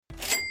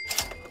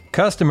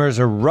Customers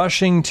are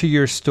rushing to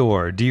your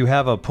store. Do you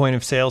have a point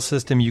of sale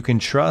system you can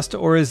trust,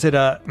 or is it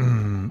a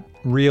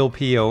real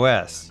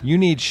POS? You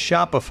need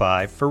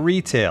Shopify for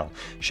retail.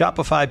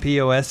 Shopify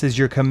POS is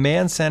your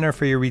command center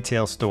for your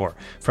retail store.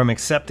 From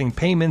accepting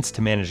payments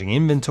to managing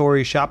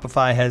inventory,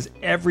 Shopify has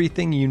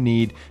everything you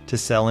need to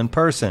sell in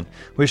person.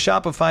 With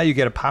Shopify, you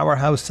get a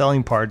powerhouse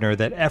selling partner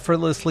that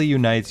effortlessly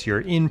unites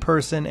your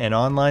in-person and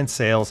online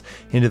sales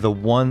into the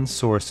one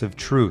source of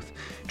truth.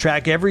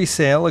 Track every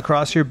sale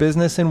across your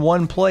business in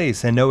one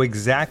place and know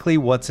exactly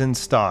what's in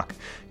stock.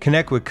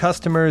 Connect with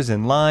customers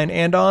in line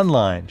and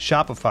online.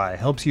 Shopify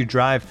helps you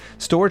drive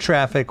store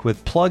traffic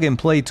with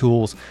plug-and-play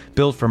tools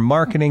built for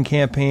marketing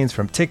campaigns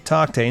from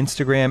TikTok to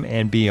Instagram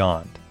and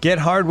beyond. Get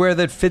hardware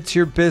that fits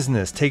your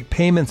business. Take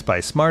payments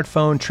by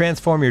smartphone,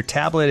 transform your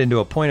tablet into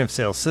a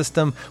point-of-sale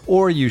system,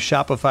 or use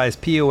Shopify's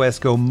POS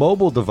Go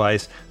mobile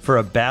device for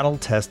a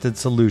battle-tested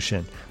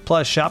solution.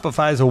 Plus,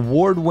 Shopify's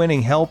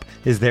award-winning help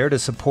is there to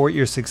support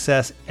your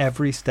success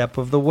every step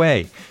of the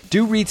way.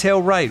 Do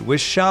retail right with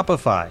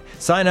Shopify.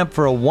 Sign up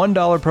for a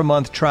 $1 per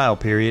month trial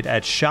period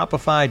at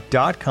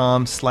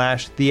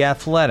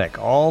shopify.com/theathletic,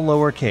 all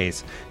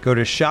lowercase. Go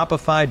to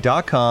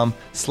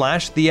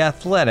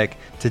shopify.com/theathletic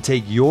to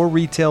take your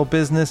retail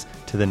business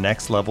to the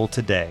next level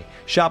today.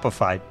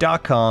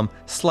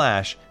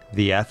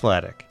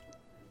 Shopify.com/theathletic.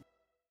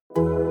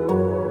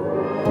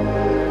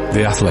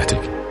 The Athletic.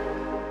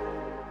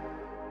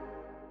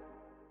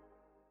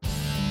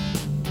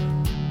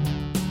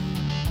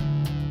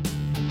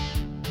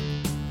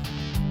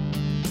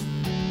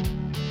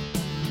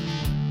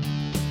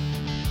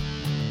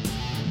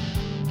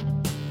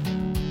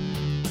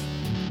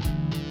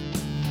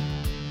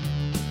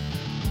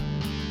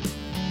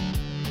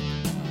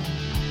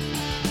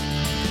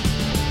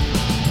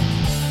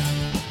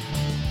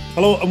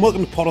 Hello and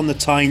welcome to Pod on the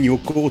Tyne, your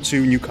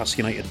go-to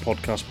Newcastle United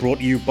podcast brought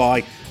to you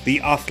by The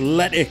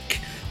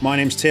Athletic. My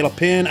name's Taylor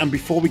Payne, and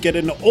before we get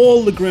into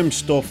all the grim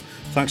stuff,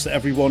 thanks to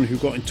everyone who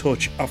got in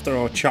touch after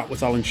our chat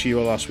with Alan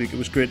Shearer last week. It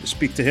was great to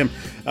speak to him.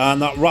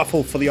 And that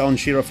raffle for the Alan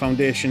Shearer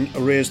Foundation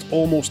raised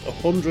almost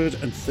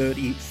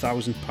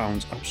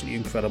 £130,000. Absolutely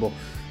incredible.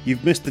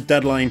 You've missed the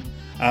deadline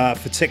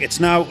for tickets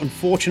now,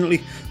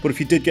 unfortunately, but if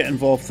you did get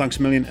involved, thanks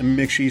a million, and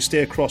make sure you stay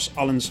across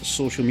Alan's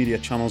social media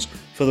channels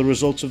for the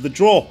results of the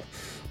draw.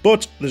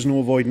 But there's no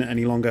avoiding it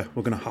any longer.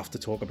 We're going to have to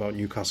talk about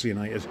Newcastle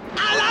United. Alarm!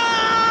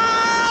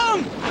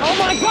 Oh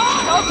my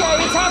God!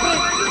 Okay, it's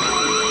happening.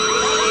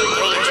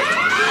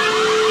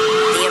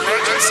 The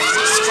emergency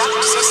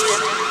destruct system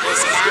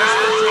is now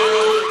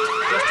active.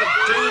 Just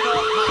do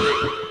not panic.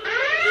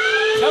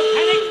 Don't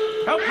panic!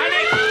 Don't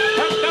panic!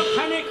 Don't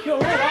panic! You're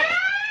all right.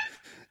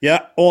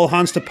 Yeah, all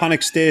hands to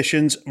panic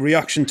stations,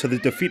 reaction to the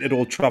defeat at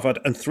Old Trafford,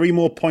 and 3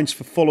 more points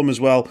for Fulham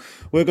as well.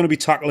 We're going to be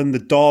tackling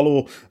the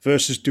Darlow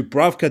versus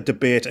Dubravka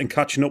debate and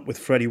catching up with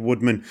Freddie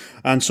Woodman,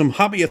 and some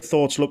happier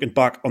thoughts looking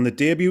back on the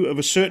debut of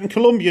a certain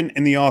Colombian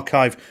in the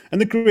archive.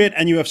 And the great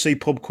NUFC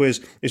pub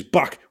quiz is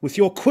back with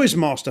your quiz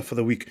master for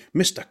the week,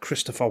 Mr.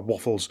 Christopher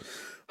Waffles.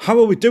 How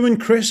are we doing,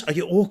 Chris? Are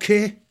you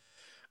okay?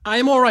 I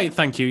am all right,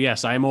 thank you.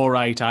 Yes, I am all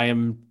right.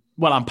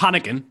 Well, I'm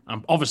panicking.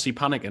 I'm obviously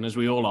panicking, as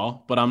we all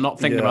are, but I'm not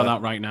thinking about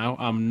that right now.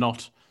 I'm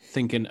not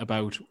thinking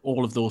about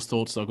all of those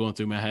thoughts that are going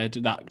through my head,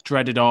 that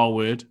dreaded R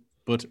word.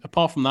 But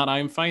apart from that, I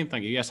am fine,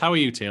 thank you. Yes, how are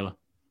you, Taylor?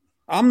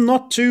 I'm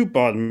not too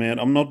bad, mate.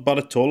 I'm not bad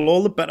at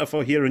all the better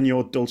for hearing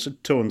your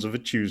dulcet tones of a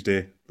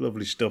Tuesday.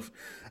 Lovely stuff.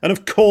 And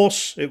of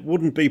course, it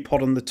wouldn't be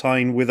Pod on the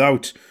Tyne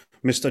without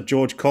Mr.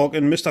 George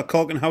Caulkin. Mr.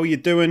 Caulkin, how are you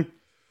doing?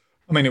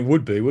 I mean, it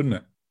would be, wouldn't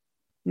it?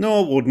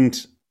 No, it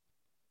wouldn't.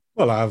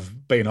 Well,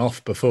 I've been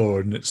off before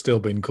and it's still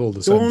been called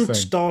the same thing. Don't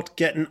start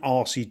getting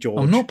arsey,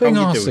 George. I'm not being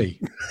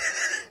arsey.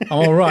 I'm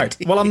all right.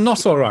 Well, I'm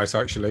not all right,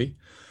 actually.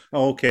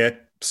 Okay.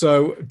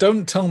 So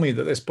don't tell me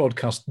that this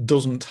podcast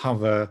doesn't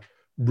have a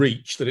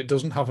reach, that it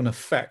doesn't have an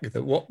effect,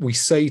 that what we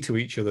say to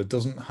each other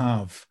doesn't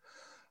have,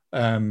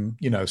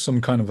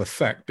 some kind of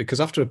effect. Because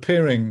after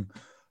appearing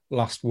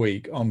last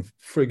week on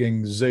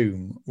frigging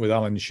Zoom with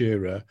Alan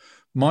Shearer,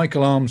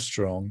 Michael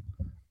Armstrong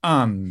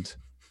and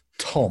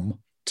Tom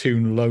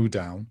Toon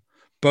Lowdown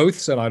both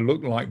said I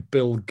look like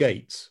Bill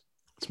Gates.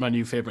 It's my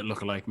new favourite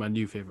lookalike, my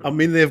new favourite. I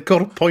mean, they've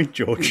got a point,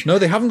 George. No,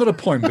 they haven't got a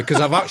point,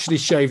 because I've actually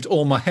shaved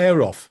all my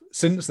hair off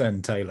since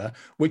then, Taylor,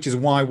 which is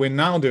why we're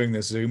now doing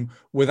this Zoom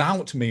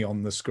without me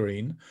on the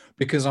screen,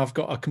 because I've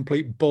got a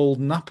complete bald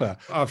napper.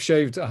 I have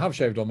shaved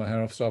all my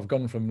hair off, so I've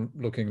gone from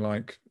looking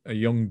like a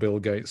young Bill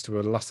Gates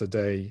to a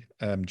latter-day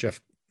Jeff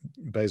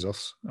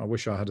Bezos. I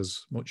wish I had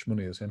as much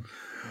money as him.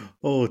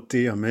 Oh,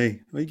 dear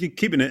me. Well, you're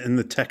keeping it in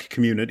the tech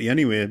community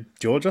anyway,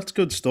 George. That's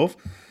good stuff.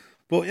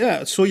 But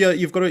yeah, so yeah,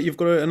 you've got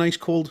a nice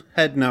cold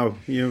head now.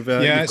 You've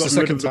it's gotten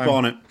rid of the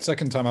bonnet.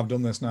 Second time I've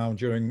done this now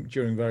during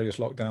various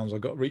lockdowns. I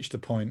reached the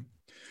point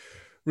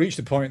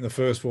in the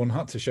first one,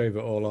 had to shave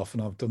it all off,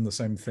 and I've done the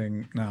same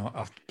thing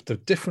now. The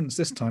difference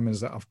this time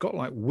is that I've got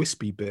like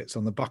wispy bits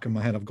on the back of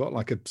my head. I've got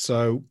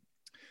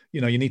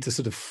you need to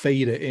sort of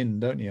fade it in,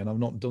 don't you? And I've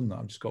not done that.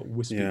 I've just got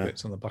wispy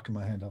bits on the back of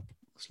my head.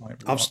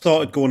 I've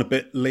started going a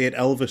bit late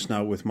Elvis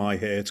now with my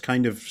hair. It's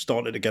kind of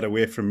started to get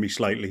away from me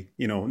slightly.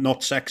 You know,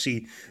 not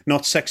sexy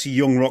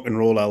young rock and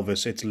roll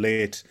Elvis. It's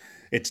late.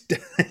 It's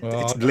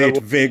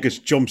late Vegas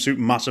jumpsuit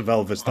massive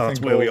Elvis.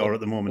 That's where we are at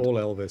the moment. All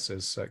Elvis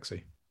is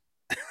sexy.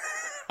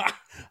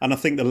 And I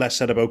think the less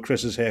said about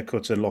Chris's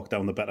haircuts in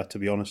lockdown, the better, to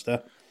be honest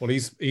there. Well,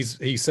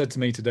 he said to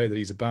me today that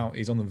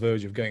he's on the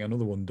verge of getting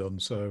another one done,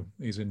 so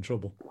he's in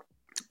trouble.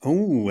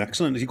 Oh,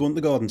 excellent. Is he going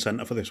to the garden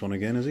centre for this one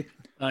again, is he?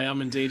 I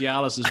am indeed. Yeah,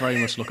 Alice is very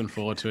much looking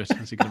forward to it,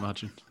 as you can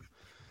imagine.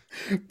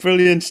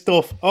 Brilliant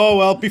stuff. Oh,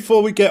 well,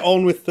 before we get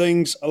on with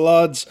things,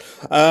 lads,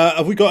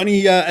 have we got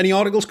any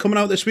articles coming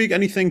out this week?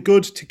 Anything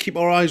good to keep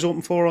our eyes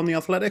open for on The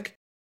Athletic?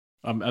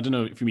 I don't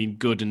know if you mean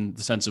good in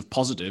the sense of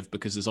positive,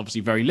 because there's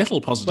obviously very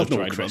little positive to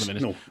write about at the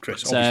minute. No,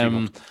 Chris,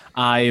 obviously not.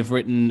 I've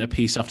written a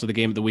piece after the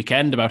game at the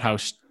weekend about how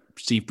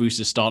Steve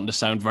Bruce is starting to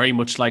sound very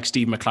much like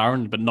Steve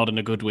McLaren, but not in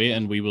a good way,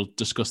 and we will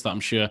discuss that,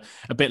 I'm sure,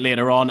 a bit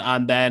later on.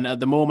 And then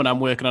at the moment, I'm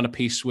working on a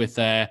piece with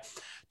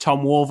Tom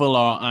Worville,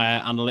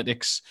 our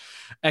analytics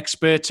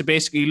expert, to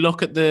basically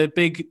look at the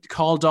big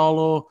Karl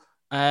Darlow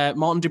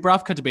Martin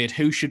Dubravka debate.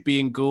 Who should be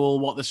in goal,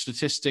 what the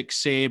statistics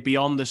say,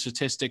 beyond the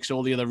statistics,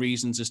 all the other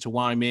reasons as to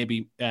why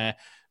maybe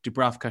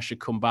Dubravka should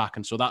come back.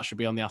 And so that should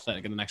be on The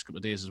Athletic in the next couple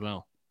of days as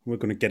well. We're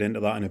going to get into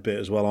that in a bit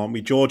as well, aren't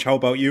we? George, how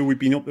about you? We've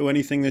been up to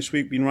anything this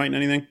week? Been writing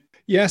anything?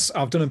 Yes,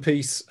 I've done a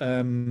piece,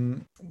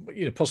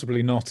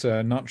 possibly not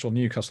natural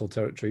Newcastle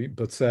territory,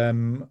 but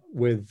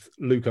with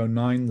Luke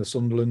O'Nien, the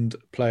Sunderland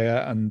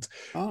player. And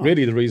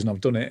really the reason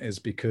I've done it is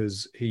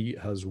because he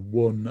has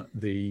won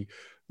the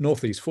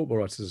North East Football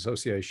Writers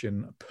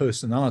Association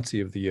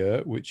Personality of the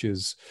Year, which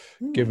is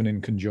given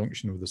in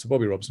conjunction with the Sir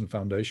Bobby Robson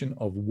Foundation,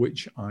 of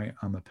which I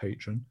am a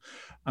patron.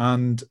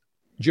 And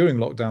during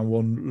lockdown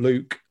one,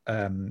 Luke,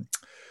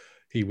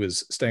 he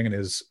was staying in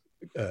his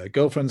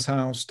girlfriend's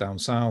house down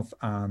south,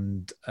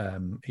 and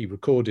he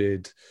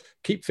recorded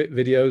Keep Fit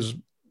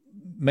videos,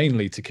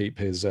 mainly to keep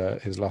his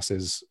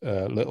lass's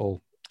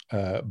little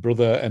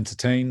brother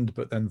entertained,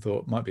 but then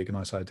thought it might be a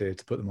nice idea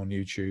to put them on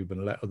YouTube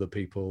and let other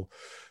people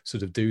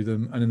sort of do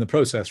them, and in the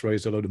process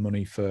raised a load of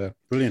money for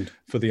the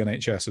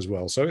NHS as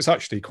well. So it's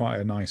actually quite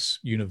a nice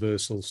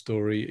universal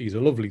story. He's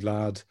a lovely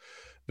lad,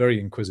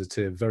 very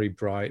inquisitive, very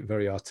bright,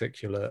 very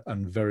articulate,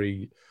 and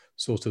very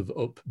sort of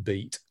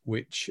upbeat,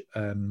 which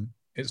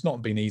it's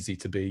not been easy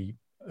to be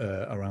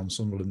around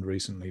Sunderland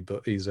recently,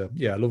 but he's a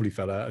lovely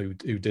fella who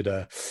did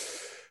a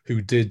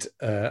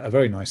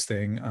very nice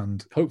thing,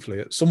 and hopefully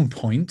at some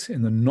point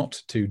in the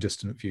not too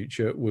distant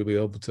future we'll be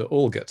able to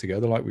all get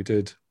together like we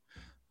did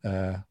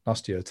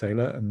last year,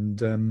 Taylor,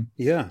 and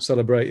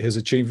celebrate his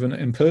achievement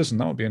in person.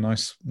 That would be a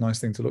nice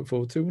thing to look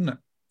forward to, wouldn't it?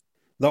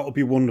 That would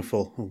be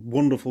wonderful.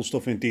 Wonderful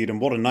stuff indeed.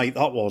 And what a night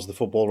that was, the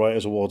Football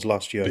Writers Awards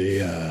last year.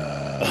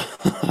 Yeah.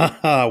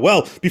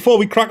 Well, before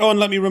we crack on,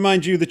 let me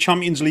remind you the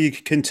Champions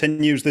League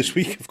continues this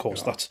week. Of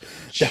course, that's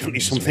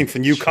definitely something for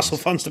Newcastle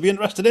fans to be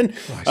interested in.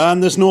 Right.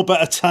 And there's no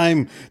better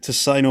time to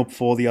sign up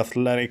for The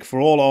Athletic for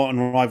all our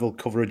unrivaled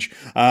coverage.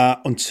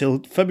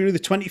 Until February the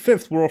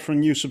 25th, we're offering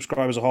new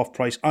subscribers a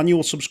half-price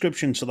annual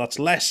subscription, so that's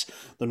less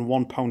than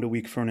 £1 a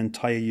week for an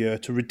entire year.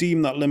 To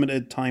redeem that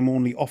limited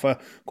time-only offer,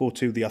 go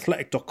to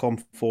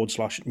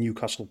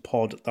theathletic.com/Newcastle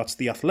pod. That's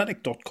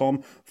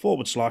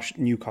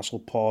theathletic.com/Newcastle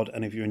pod.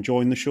 And if you're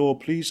enjoying the show,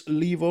 please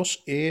leave us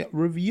a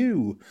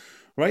review.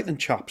 Right then,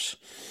 chaps.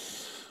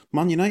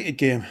 Man United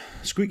game.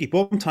 Squeaky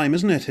bum time,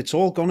 isn't it? It's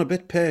all gone a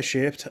bit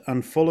pear-shaped,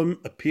 and Fulham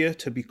appear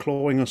to be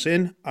clawing us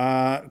in.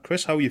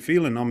 Chris, how are you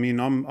feeling? I mean,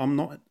 I'm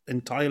not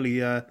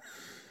entirely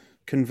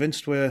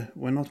convinced we're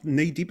not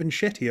knee-deep in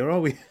shit here, are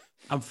we?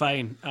 I'm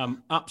fine.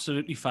 I'm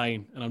absolutely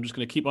fine. And I'm just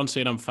going to keep on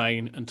saying I'm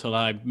fine until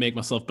I make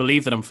myself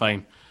believe that I'm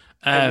fine.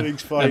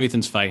 Everything's fine.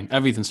 Everything's fine.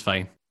 Everything's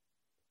fine.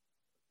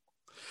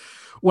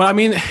 Well, I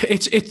mean,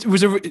 it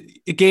was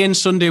again,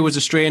 Sunday was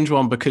a strange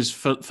one because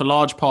for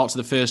large parts of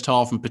the first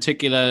half in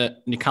particular,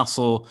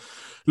 Newcastle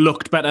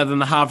looked better than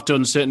they have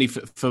done, certainly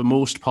for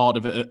most part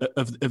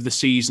of the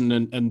season.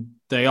 And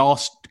they are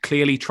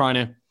clearly trying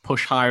to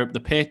push higher up the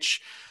pitch.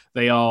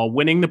 They are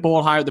winning the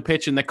ball higher up the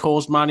pitch, and they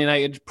caused Man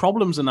United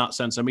problems in that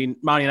sense. I mean,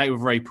 Man United were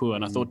very poor,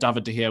 and I thought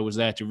David De Gea was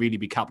there to really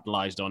be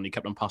capitalised on. He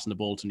kept on passing the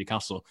ball to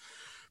Newcastle.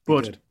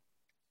 But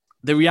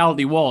the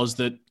reality was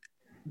that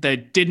they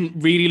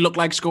didn't really look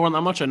like scoring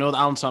that much. I know that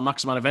Alan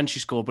Saint-Maximin eventually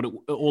scored, but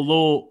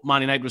although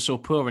Man United was so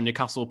poor and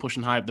Newcastle were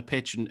pushing high up the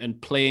pitch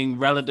and playing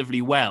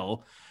relatively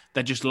well,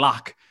 they just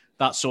lack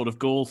that sort of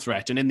goal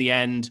threat. And in the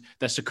end,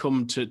 they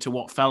succumbed to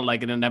what felt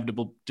like an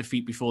inevitable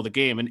defeat before the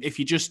game. And if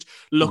you just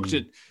looked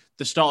at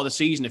the start of the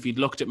season, if you'd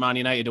looked at Man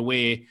United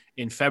away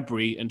in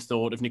February and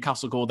thought, if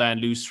Newcastle go there and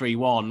lose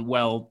 3-1,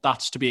 well,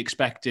 that's to be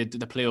expected.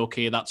 They play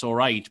okay, that's all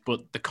right.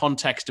 But the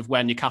context of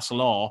where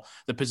Newcastle are,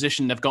 the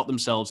position they've got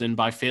themselves in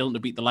by failing to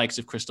beat the likes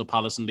of Crystal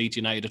Palace and Leeds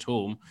United at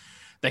home,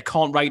 they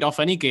can't write off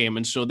any game.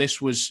 And so this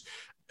was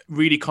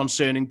really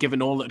concerning,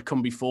 given all that had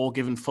come before,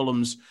 given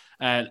Fulham's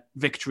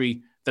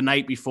victory the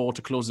night before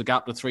to close the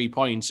gap to 3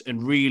 points.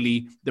 And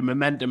really, the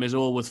momentum is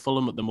all with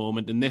Fulham at the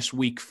moment. And this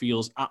week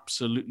feels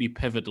absolutely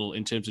pivotal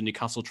in terms of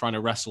Newcastle trying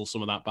to wrestle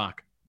some of that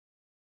back.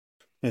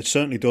 It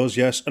certainly does,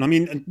 yes. And I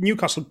mean,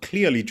 Newcastle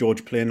clearly,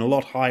 George, playing a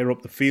lot higher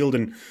up the field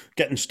and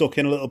getting stuck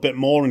in a little bit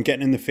more and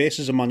getting in the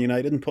faces of Man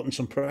United and putting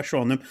some pressure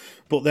on them.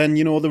 But then,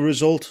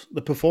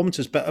 the performance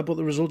is better, but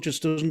the result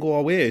just doesn't go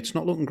our way. It's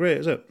not looking great,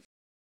 is it?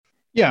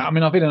 Yeah, I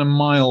mean, I've been in a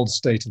mild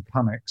state of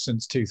panic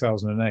since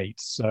 2008,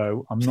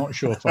 so I'm not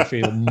sure if I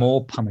feel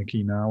more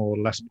panicky now or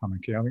less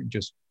panicky. I think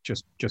just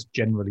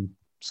generally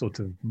sort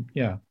of,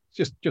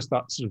 just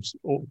that sort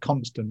of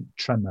constant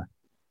tremor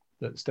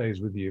that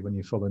stays with you when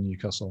you follow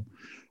Newcastle.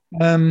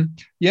 I mean,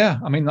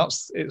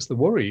 it's the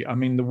worry. I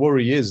mean, the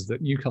worry is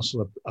that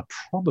Newcastle are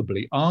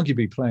probably,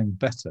 arguably playing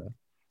better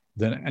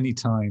than any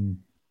time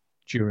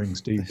during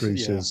Steve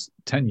Bruce's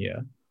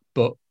tenure,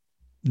 but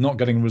not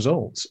getting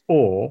results.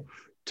 Or,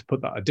 to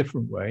put that a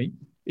different way,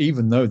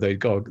 even though they've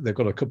got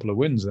a couple of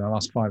wins in their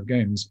last 5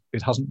 games,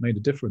 it hasn't made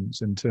a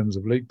difference in terms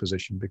of league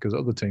position because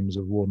other teams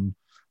have won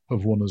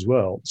as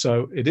well.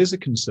 So it is a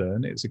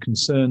concern. It's a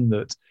concern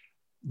that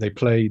they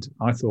played,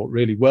 I thought,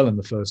 really well in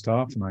the first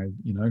half, and I,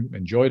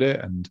 enjoyed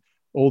it, and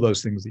all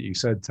those things that you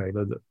said,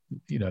 Taylor, that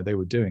they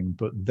were doing.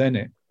 But then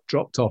it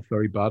dropped off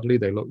very badly.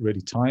 They looked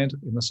really tired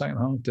in the second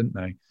half, didn't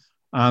they?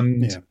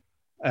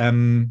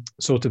 And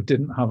sort of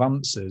didn't have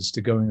answers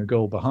to going a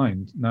goal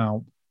behind.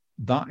 Now,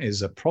 that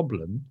is a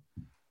problem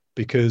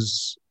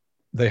because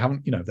they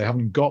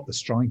haven't got the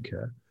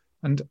striker.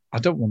 And I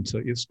don't want to.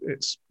 It's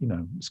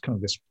kind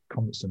of this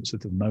constant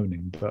sort of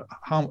moaning. But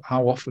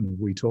how often have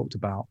we talked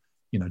about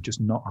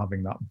just not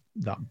having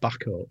that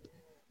backup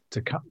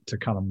to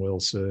Callum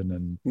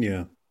Wilson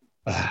and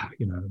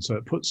so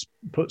it puts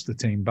the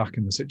team back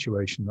in the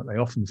situation that they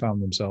often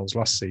found themselves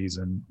last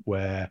season,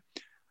 where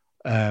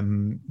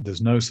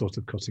there's no sort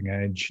of cutting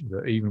edge.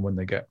 That even when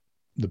they get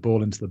the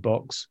ball into the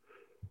box,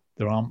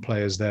 there aren't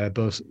players there,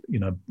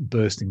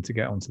 bursting to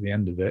get onto the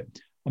end of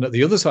it. And at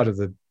the other side of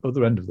the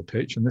other end of the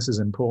pitch, and this is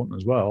important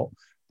as well,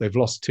 they've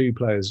lost 2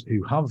 players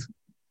who have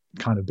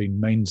kind of been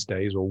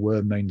mainstays or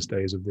were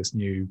mainstays of this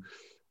new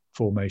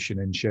formation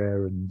in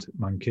Cher and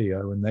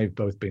Manquillo, and they've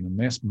both been a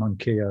miss.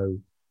 Manquillo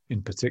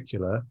in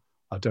particular,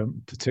 I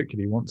don't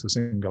particularly want to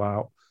single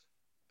out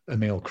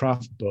Emil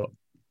Kraft, but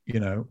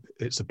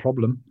it's a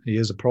problem. He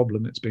is a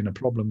problem. It's been a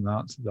problem,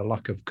 that the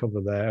lack of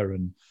cover there,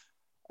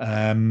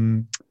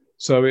 and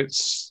so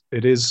it's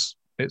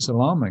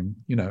alarming.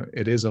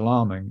 It is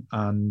alarming,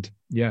 and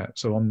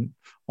so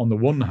on the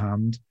one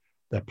hand,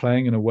 they're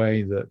playing in a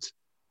way that,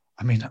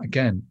 I mean,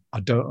 again, I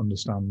don't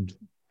understand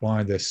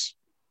why this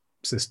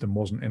system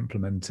wasn't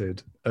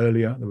implemented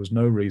earlier. There was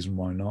no reason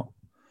why not.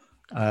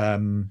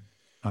 And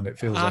it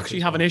feels I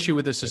actually have an issue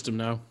with the system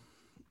now.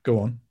 Go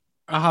on.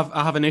 I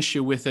have an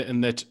issue with it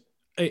in that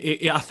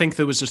I think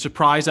there was a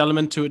surprise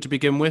element to it to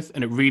begin with,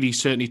 and it really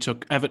certainly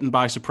took Everton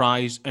by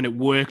surprise, and it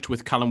worked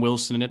with Callum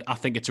Wilson in it. I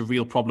think it's a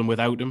real problem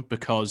without him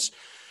because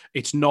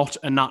it's not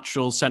a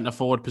natural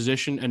centre-forward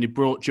position, and he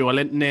brought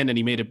Joelinton in,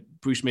 and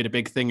Bruce made a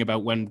big thing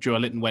about when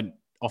Joelinton went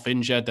off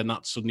injured, then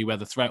that's suddenly where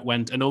the threat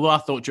went. And although I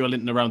thought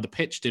Joelinton around the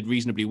pitch did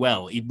reasonably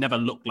well, he'd never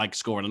looked like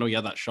scoring. I know he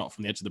had that shot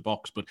from the edge of the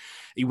box, but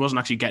he wasn't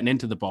actually getting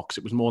into the box.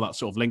 It was more that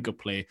sort of link-up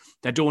play.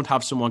 They don't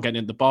have someone getting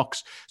into the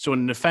box. So in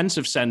an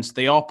offensive sense,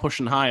 they are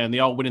pushing higher and they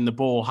are winning the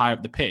ball high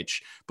up the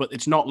pitch, but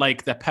it's not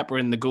like they're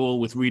peppering the goal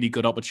with really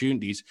good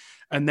opportunities.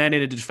 And then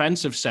in a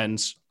defensive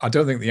sense, I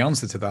don't think the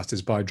answer to that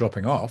is by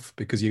dropping off,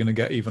 because you're going to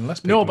get even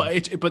less people. No,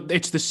 but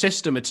it's the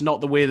system. It's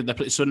not the way that they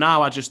play. So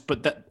now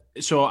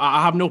So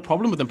I have no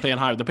problem with them playing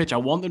high up the pitch. I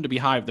want them to be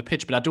high up the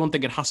pitch, but I don't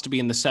think it has to be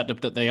in the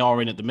setup that they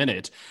are in at the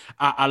minute.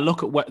 I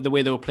look at the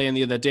way they were playing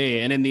the other day,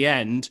 and in the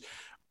end,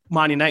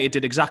 Man United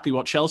did exactly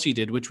what Chelsea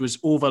did, which was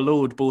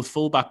overload both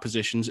fullback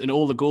positions, and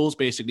all the goals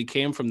basically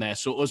came from there.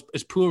 So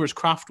as poor as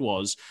Kraft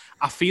was,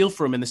 I feel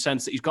for him in the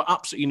sense that he's got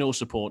absolutely no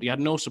support. He had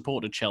no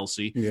support at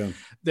Chelsea. Yeah.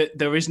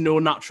 There is no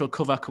natural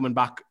cover coming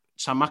back.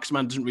 Sam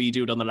Maximan doesn't really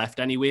do it on the left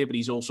anyway, but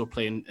he's also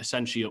playing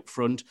essentially up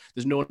front.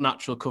 There's no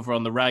natural cover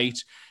on the right.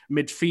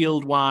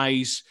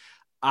 Midfield-wise,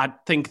 I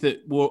think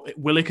that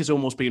Willock is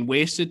almost being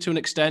wasted to an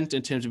extent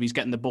in terms of he's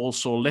getting the ball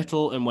so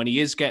little, and when he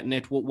is getting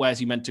it, where's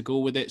he meant to go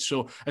with it?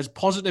 So as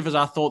positive as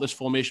I thought this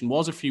formation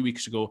was a few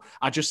weeks ago,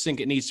 I just think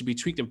it needs to be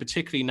tweaked, and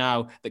particularly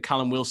now that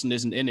Callum Wilson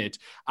isn't in it.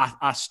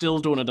 I still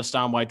don't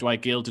understand why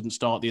Dwight Gale didn't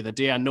start the other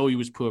day. I know he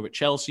was poor at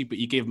Chelsea, but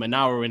you gave him an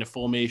hour in a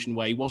formation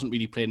where he wasn't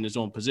really playing in his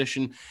own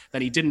position.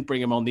 Then he didn't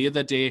bring him on the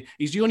other day.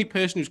 He's the only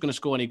person who's going to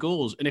score any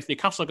goals, and if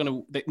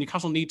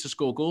Newcastle need to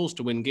score goals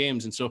to win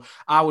games, and so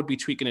I would be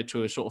tweaking it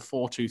to a sort of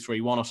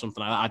 4-2-3-1 or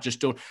something like that. I just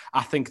don't.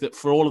 I think that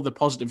for all of the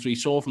positives we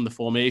saw from the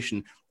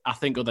formation, I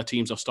think other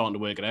teams are starting to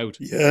work it out.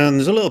 Yeah, and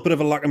there's a little bit of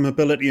a lack of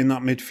mobility in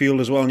that midfield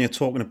as well. And you're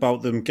talking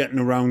about them getting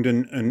around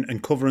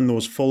and covering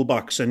those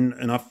fullbacks,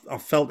 and I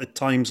felt at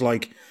times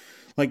like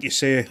you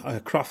say,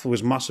 Kraft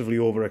was massively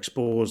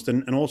overexposed,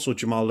 and also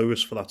Jamal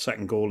Lewis for that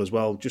second goal as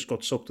well. Just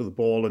got sucked to the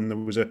ball, and there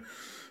was a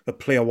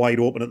player wide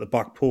open at the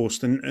back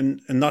post,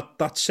 and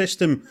that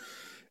system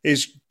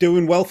is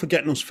doing well for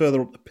getting us further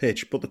up the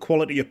pitch, but the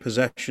quality of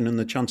possession and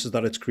the chances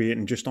that it's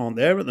creating just aren't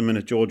there at the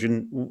minute, George.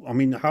 And I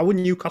mean, how are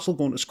Newcastle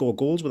going to score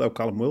goals without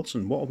Callum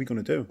Wilson? What are we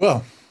going to do?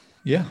 Well,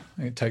 yeah,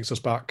 it takes us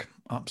back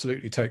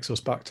absolutely takes us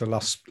back to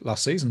last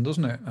season,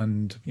 doesn't it?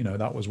 And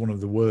that was one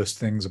of the worst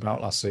things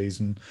about last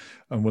season,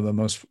 and one of the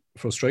most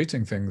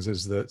frustrating things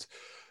is that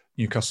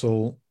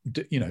Newcastle,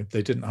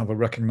 they didn't have a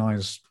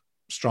recognised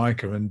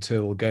striker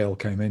until Gale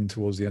came in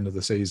towards the end of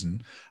the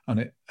season,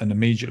 and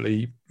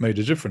immediately made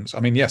a difference. I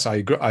mean, yes, I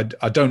agree.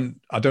 I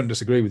don't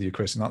disagree with you,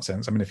 Chris, in that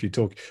sense. I mean, if you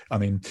talk,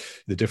 the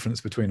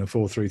difference between a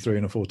 4-3-3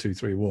 and a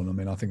 4-2-3-1, I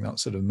mean, I think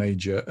that's sort of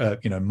major,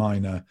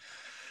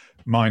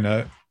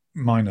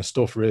 minor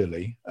stuff,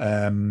 really.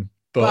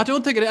 But I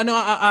don't think it. No,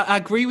 I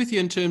agree with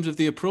you in terms of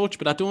the approach,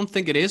 but I don't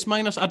think it is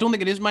minus. I don't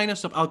think it is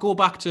minus. I'll go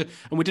back to,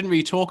 and we didn't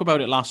really talk about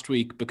it last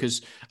week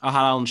because I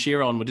had Alan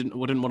Shearer on. We didn't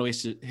want to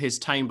waste his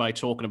time by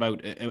talking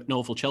about an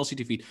awful Chelsea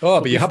defeat. Oh,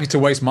 but you're happy to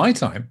waste my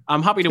time.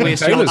 I'm happy to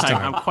waste your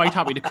time. I'm quite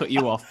happy to cut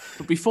you off.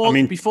 But before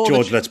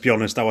George, let's be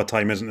honest, our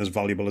time isn't as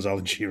valuable as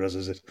Alan Shearer's,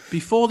 is it?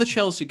 Before the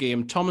Chelsea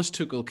game, Thomas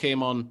Tuchel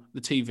came on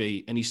the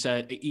TV and he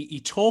said he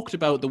talked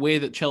about the way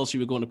that Chelsea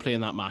were going to play in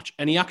that match,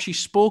 and he actually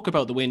spoke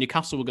about the way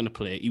Newcastle were going to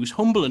play. He was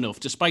humble enough,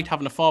 despite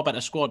having a far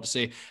better squad, to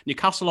say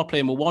Newcastle are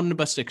playing with one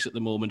number 6 at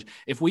the moment.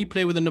 If we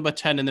play with a number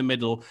 10 in the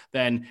middle,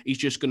 then he's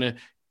just going to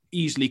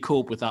easily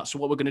cope with that. So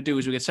what we're going to do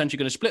is we're essentially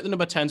going to split the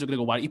number 10s. We're going to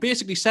go wide. He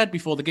basically said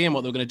before the game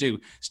what they were going to do.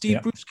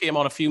 Steve Bruce came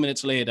on a few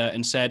minutes later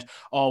and said,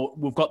 "Oh,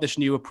 we've got this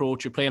new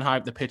approach. We're playing high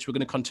up the pitch. We're going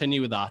to continue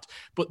with that."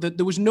 But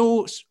there was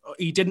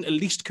he didn't at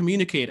least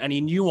communicate any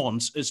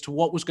nuance as to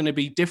what was going to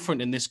be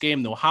different in this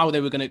game, though, how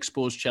they were going to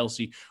expose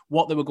Chelsea,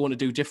 what they were going to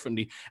do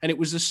differently. And it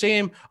was the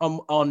same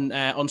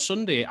on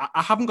Sunday.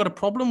 I haven't got a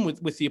problem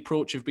with the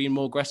approach of being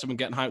more aggressive and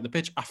getting high up the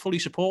pitch. I fully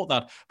support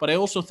that. But I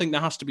also think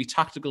there has to be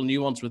tactical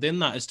nuance within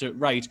that as to,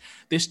 right,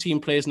 this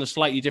team plays in a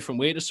slightly different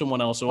way to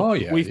someone else, or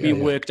we've been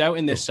worked out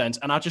in this sense.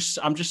 And I'm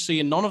just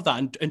seeing none of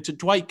that. And to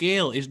Dwight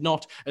Gale is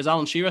not, as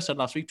Alan Shearer said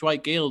last week,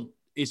 Dwight Gale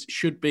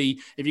should be,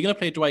 if you're going to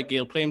play Dwight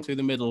Gale, play him through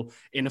the middle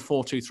in a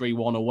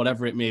 4-2-3-1 or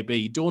whatever it may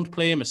be. Don't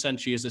play him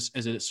essentially as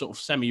a sort of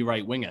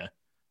semi-right winger.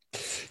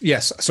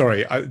 Yes,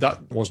 sorry, that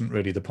wasn't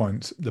really the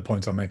point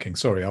I'm making.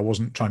 Sorry, I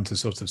wasn't trying to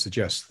sort of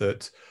suggest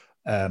that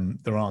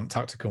there aren't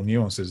tactical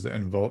nuances that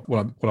involve.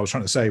 What I was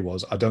trying to say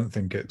was, I don't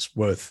think it's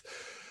worth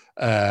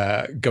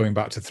going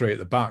back to 3 at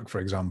the back, for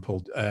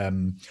example.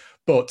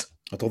 But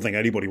I don't think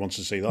anybody wants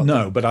to see that.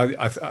 No, but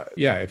I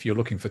if you're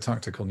looking for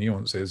tactical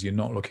nuances, you're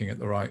not looking at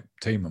the right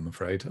team, I'm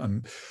afraid.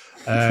 And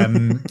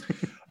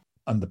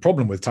and the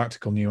problem with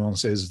tactical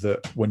nuance is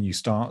that when you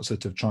start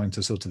sort of trying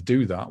to sort of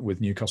do that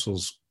with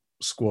Newcastle's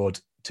squad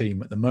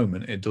team at the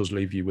moment, it does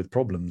leave you with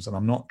problems. And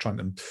I'm not trying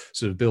to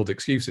sort of build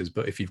excuses,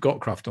 but if you've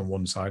got Kraft on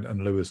one side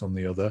and Lewis on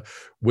the other,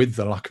 with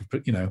the lack of,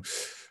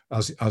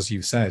 as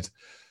you've said,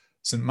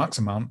 St.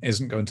 Maximin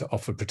isn't going to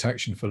offer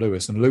protection for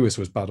Lewis, and Lewis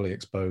was badly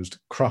exposed.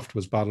 Kraft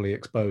was badly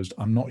exposed.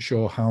 I'm not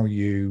sure how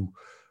you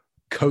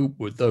cope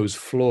with those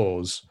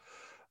flaws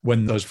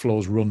when those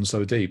flaws run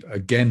so deep.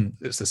 Again,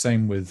 it's the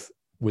same with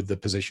the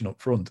position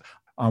up front.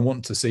 I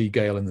want to see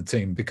Gale in the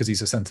team because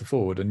he's a centre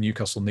forward, and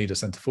Newcastle need a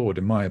centre forward,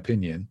 in my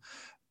opinion.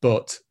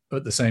 But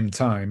at the same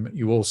time,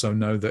 you also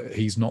know that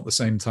he's not the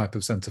same type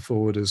of centre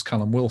forward as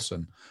Callum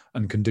Wilson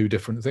and can do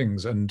different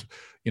things. And,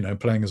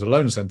 playing as a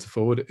lone centre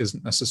forward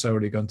isn't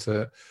necessarily going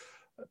to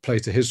play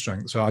to his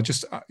strength. So I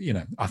just,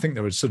 I think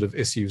there are sort of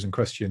issues and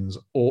questions,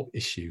 or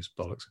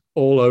bollocks,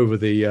 all over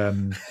the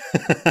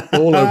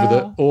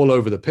all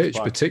over the pitch,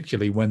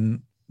 particularly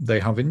when they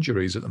have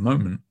injuries at the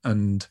moment.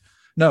 And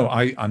no,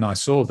 I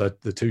saw the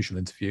Tuchel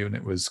interview, and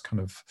it was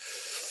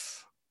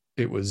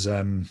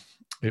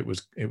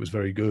it was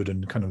very good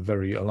and kind of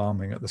very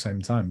alarming at the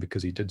same time,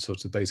 because he did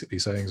sort of basically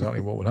say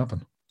exactly what would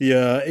happen.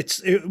 Yeah,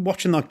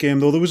 watching that game,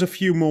 though, there was a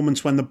few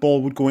moments when the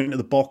ball would go into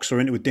the box or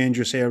into a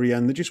dangerous area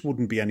and there just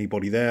wouldn't be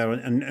anybody there.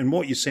 And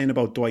what you're saying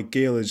about Dwight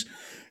Gale is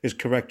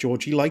correct,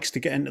 George. He likes to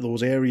get into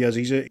those areas.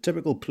 He's a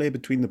typical play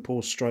between the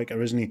post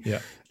striker, isn't he? Yeah.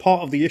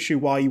 Part of the issue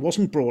why he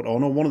wasn't brought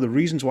on, or one of the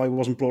reasons why he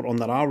wasn't brought on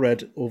that I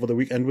read over the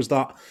weekend, was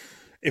that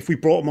if we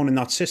brought him on in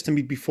that system,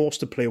 he'd be forced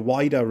to play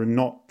wider and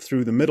not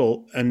through the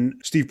middle. And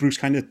Steve Bruce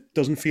kind of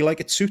doesn't feel like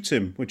it suits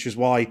him, which is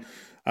why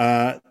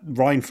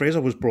Ryan Fraser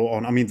was brought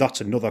on. I mean,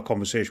 that's another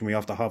conversation we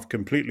have to have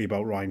completely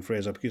about Ryan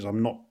Fraser, because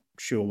I'm not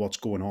sure what's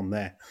going on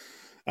there.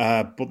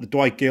 But the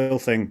Dwight Gale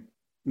thing,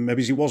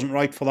 maybe he wasn't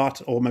right for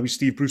that, or maybe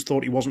Steve Bruce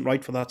thought he wasn't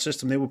right for that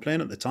system they were playing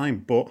at the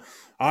time. But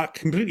I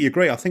completely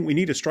agree. I think we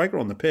need a striker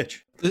on the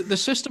pitch. The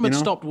system had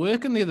stopped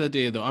working the other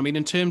day, though. I mean,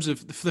 in terms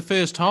of for the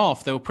first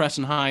half, they were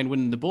pressing high and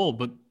winning the ball,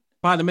 but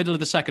by the middle of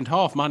the second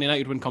half, Man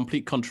United were in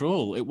complete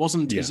control. It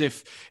wasn't as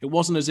if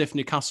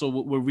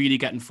Newcastle were really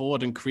getting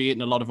forward and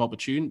creating a lot of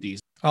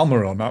opportunities.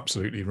 Almiron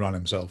absolutely ran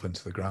himself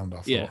into the ground, I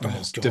thought. Yeah. And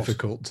it's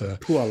difficult to...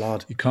 Poor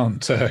lad. You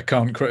can't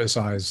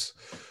criticise...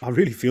 I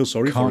really feel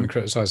sorry for him. Can't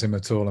criticise him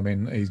at all. I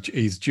mean,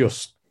 he's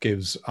just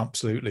gives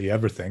absolutely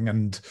everything.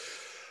 And,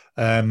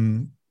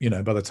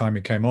 by the time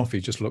he came off, he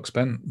just looked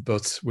spent.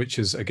 But which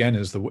is, again,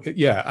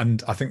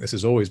 and I think this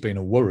has always been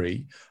a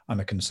worry and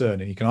a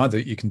concern. And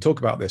you can talk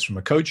about this from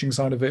a coaching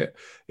side of it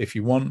if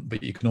you want,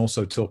 but you can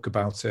also talk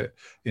about it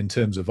in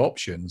terms of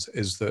options,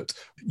 is that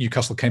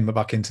Newcastle came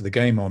back into the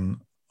game on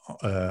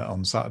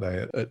on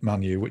Saturday at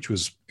Man U, which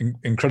was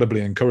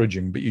incredibly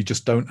encouraging. But you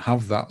just don't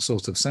have that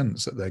sort of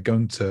sense that they're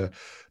going to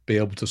be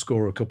able to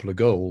score a couple of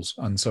goals.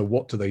 And so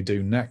what do they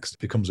do next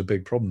becomes a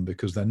big problem,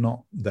 because they're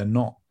not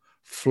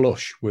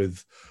flush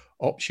with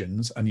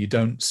options, and you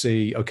don't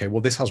see, okay,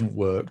 well, this hasn't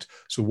worked,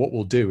 so what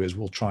we'll do is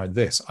we'll try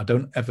this. I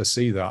don't ever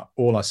see that.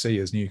 All I see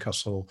is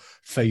Newcastle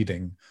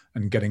fading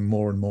and getting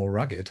more and more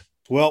ragged.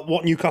 Well,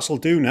 what Newcastle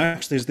do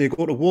next is they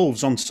go to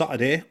Wolves on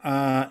Saturday,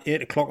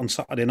 8 o'clock on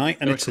Saturday night,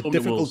 and it's a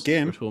difficult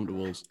game. They're home to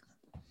Wolves.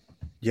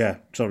 Yeah,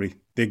 sorry.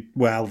 They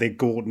go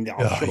and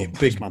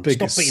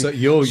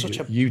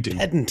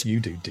you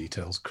do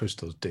details. Chris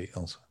does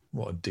details.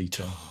 What a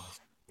detail.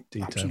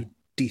 Absolute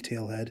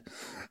detail head.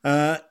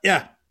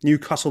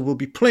 Newcastle will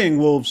be playing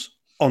Wolves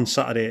on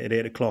Saturday at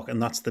 8 o'clock,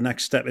 and that's the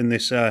next step in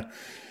this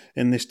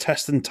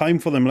testing time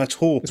for them. Let's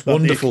hope. It's a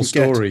wonderful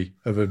story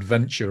of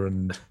adventure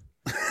and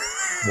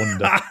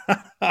wonder.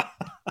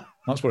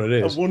 That's what it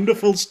is. A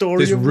wonderful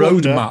story. This of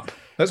roadmap.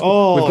 We've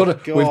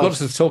got God.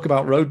 to talk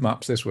about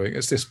roadmaps this week.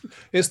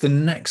 It's the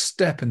next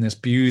step in this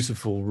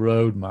beautiful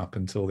roadmap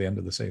until the end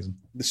of the season.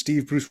 The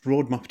Steve Bruce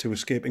roadmap to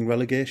escaping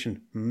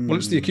relegation. Well,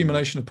 it's the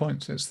accumulation of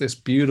points. It's this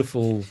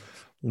beautiful,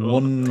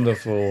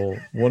 wonderful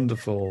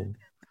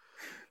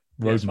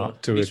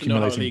roadmap to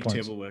accumulating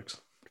points. Table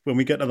works. When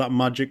we get to that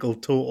magical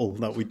total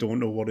that we don't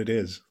know what it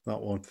is, that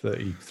one.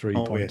 33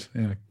 points.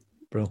 Yeah,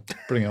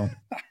 bring it on.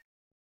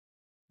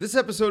 This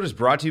episode is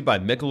brought to you by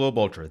Michelob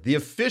Ultra, the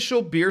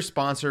official beer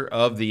sponsor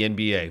of the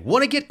NBA.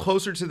 Want to get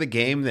closer to the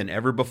game than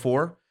ever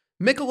before?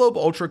 Michelob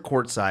Ultra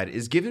Courtside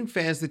is giving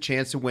fans the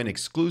chance to win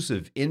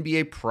exclusive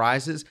NBA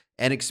prizes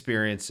and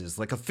experiences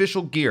like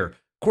official gear,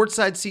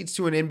 courtside seats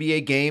to an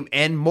NBA game,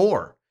 and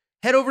more.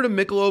 Head over to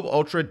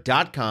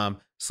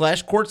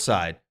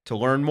MichelobUltra.com/courtside to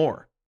learn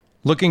more.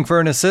 Looking for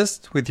an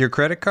assist with your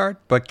credit card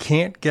but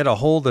can't get a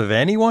hold of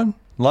anyone?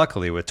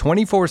 Luckily, with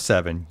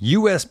 24/7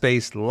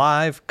 US-based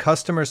live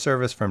customer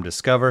service from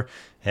Discover,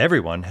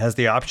 everyone has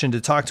the option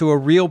to talk to a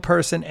real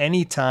person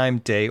anytime,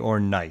 day or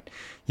night.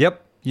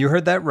 Yep, you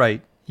heard that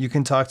right. You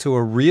can talk to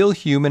a real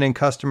human in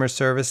customer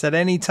service at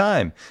any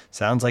time.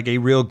 Sounds like a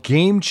real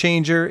game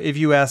changer if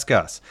you ask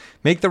us.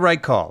 Make the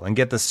right call and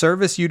get the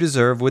service you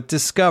deserve with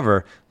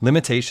Discover.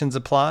 Limitations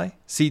apply.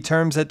 See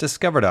terms at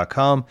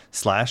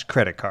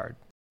discover.com/creditcard.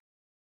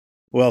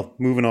 Well,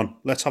 moving on.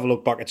 Let's have a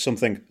look back at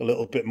something a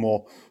little bit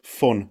more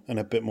fun and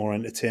a bit more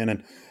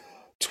entertaining.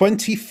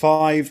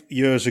 25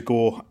 years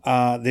ago,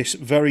 this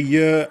very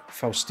year,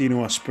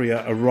 Faustino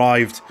Asprilla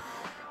arrived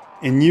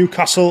in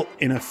Newcastle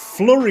in a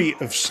flurry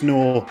of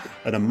snow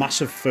and a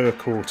massive fur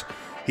coat.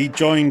 He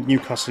joined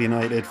Newcastle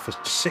United for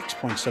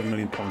 £6.7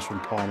 million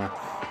from Parma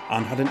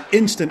and had an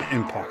instant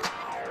impact.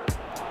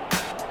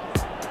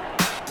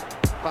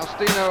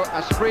 Faustino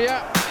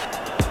Asprilla,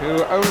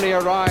 who only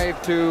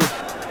arrived to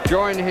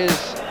join his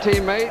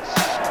teammates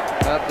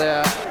at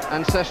their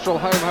ancestral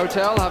home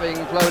hotel, having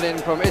flown in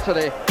from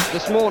Italy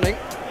this morning,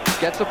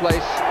 gets a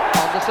place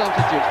on the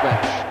substitutes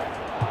bench.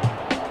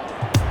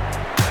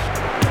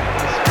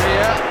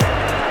 Asprilla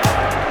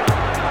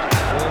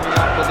warming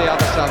up with the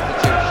other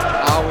substitutes.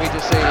 Are we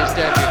to see his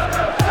debut?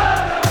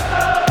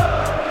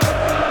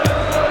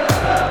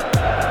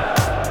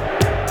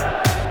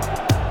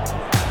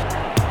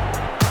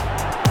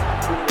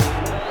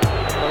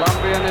 The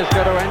Colombian is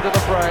going to enter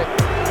the fray.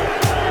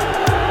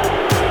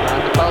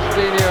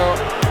 Faustino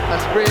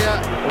Asprilla,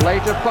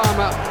 later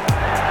Parma,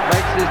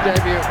 makes his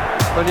debut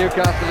for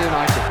Newcastle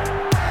United.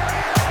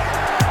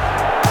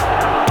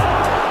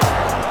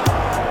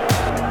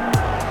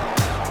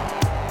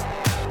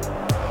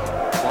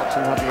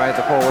 Watson hadn't made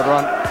the forward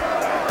run.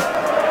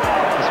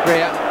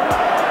 Asprilla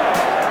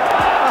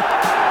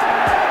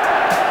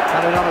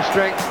had it on a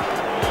string.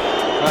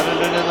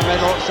 Ferdinand in the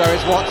middle, so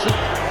is Watson.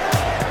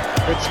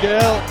 Good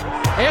skill.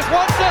 Here's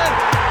Watson!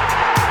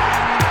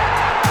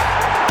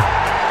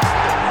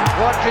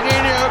 What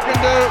Juninho can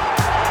do,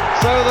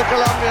 so the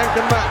Colombian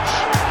can match.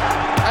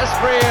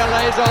 Asprilla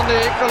lays on the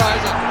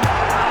equaliser.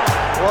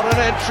 What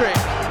an entry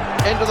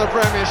into the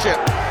Premiership.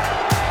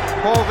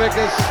 Paul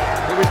Vickers,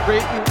 who was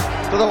beaten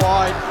to the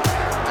wide,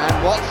 and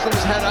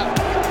Watson's header,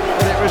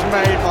 but it was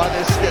made by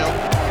this skill.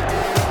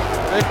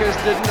 Vickers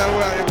didn't know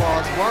where he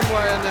was, one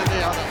way and then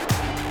the other.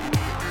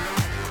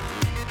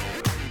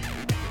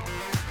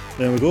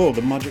 There we go,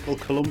 the magical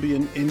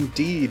Colombian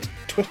indeed,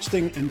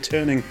 twisting and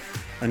turning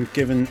and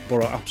giving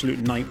Borough absolute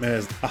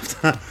nightmares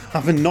after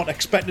having not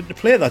expected to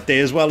play that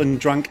day as well, and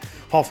drank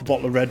half a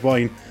bottle of red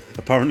wine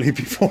apparently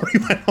before he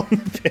went on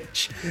the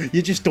pitch.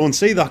 You just don't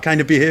see that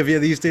kind of behaviour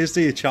these days, do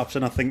you, chaps?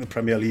 And I think the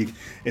Premier League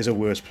is a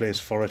worse place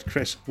for it.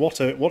 Chris, what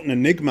an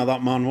enigma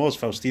that man was,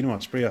 Faustino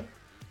Asprilla.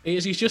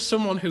 He's just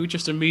someone who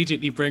just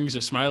immediately brings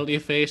a smile to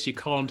your face. You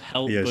can't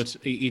help but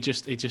he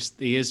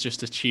is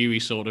just a cheery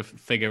sort of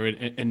figure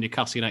in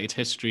Newcastle United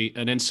history,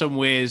 and in some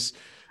ways,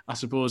 I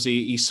suppose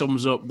he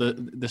sums up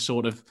the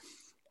sort of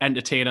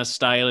entertainer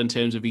style in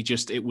terms of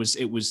it was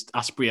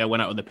Asprilla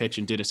went out on the pitch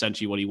and did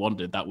essentially what he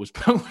wanted. That was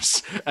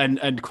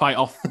and quite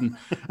often,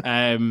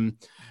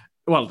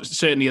 well,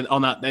 certainly in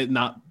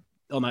that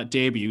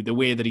debut, the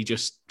way that he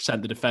just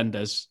sent the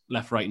defenders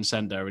left, right, and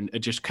centre, and it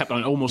just kept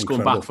on almost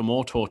going back for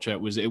more torture.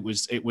 It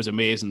was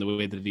amazing the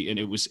way that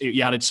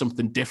he added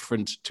something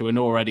different to an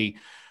already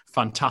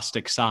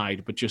fantastic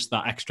side, but just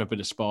that extra bit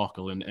of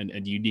sparkle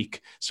and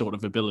unique sort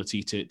of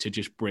ability to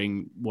just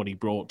bring what he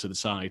brought to the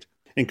side.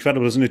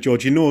 Incredible, isn't it,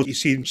 George? You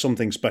see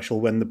something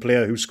special when the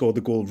player who scored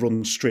the goal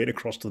runs straight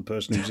across to the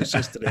person who's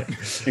assisted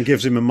it and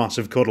gives him a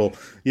massive cuddle.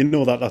 You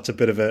know that's a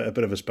bit of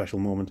a special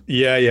moment.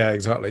 Yeah,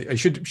 exactly. I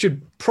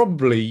should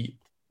probably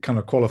kind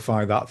of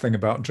qualify that thing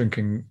about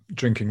drinking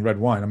red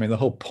wine. I mean, the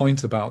whole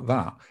point about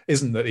that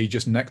isn't that he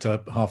just necked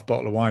a half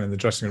bottle of wine in the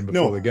dressing room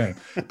before the game,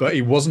 but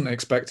he wasn't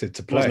expected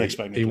to play.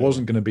 He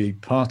wasn't going to be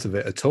part of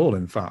it at all,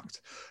 in fact.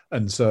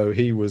 And so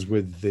he was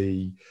with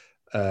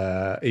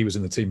he was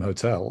in the team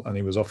hotel and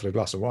he was offered a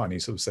glass of wine. He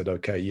sort of said,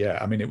 okay, yeah.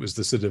 I mean, it was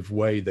the sort of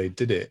way they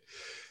did it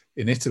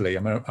in Italy.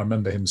 I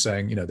remember him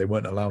saying, they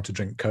weren't allowed to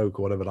drink Coke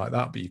or whatever like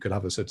that, but you could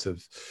have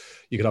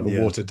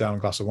a watered down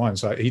glass of wine.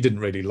 So he didn't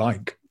really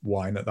like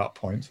wine at that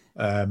point.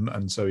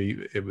 And so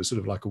it was sort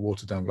of like a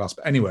watered down glass.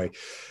 But anyway,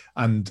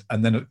 and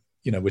then,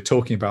 we're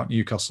talking about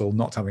Newcastle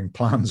not having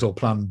plans or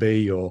plan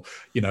B or,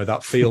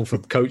 that feel for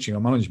coaching or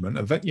management.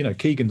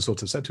 Keegan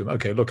sort of said to him,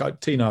 okay, look,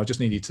 Tino, I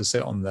just need you to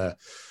sit on the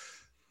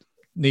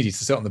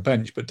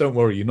bench, but don't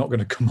worry, you're not going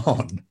to come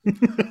on.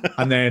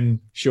 And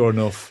then, sure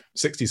enough,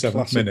 67th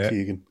Classic minute,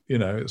 Keegan.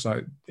 It's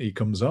like he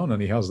comes on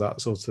and he has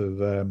that sort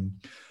of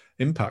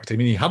impact. I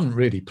mean, he hadn't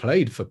really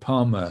played for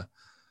Parma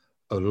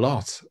a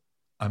lot.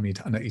 I mean,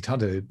 he'd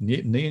had a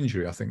knee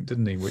injury, I think,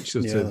 didn't he? Which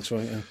that's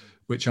right. Yeah.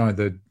 Which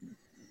either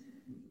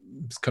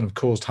kind of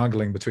caused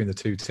haggling between the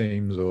two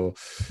teams or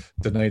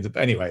delayed.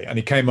 Anyway, and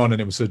he came on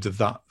and it was sort of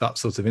that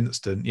sort of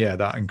instant,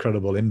 that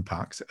incredible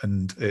impact,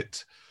 and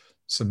it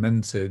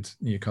cemented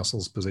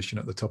Newcastle's position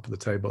at the top of the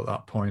table at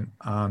that point.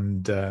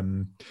 And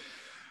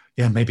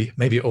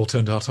maybe it all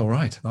turned out all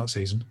right that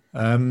season.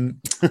 And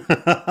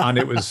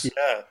it was,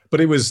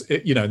 but it was,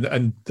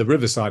 and the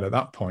Riverside at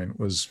that point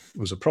was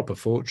a proper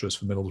fortress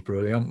for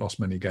Middlesbrough. They hadn't lost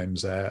many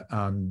games there,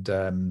 and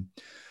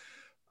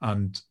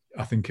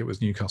I think it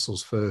was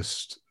Newcastle's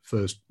first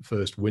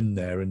win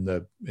there in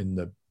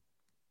the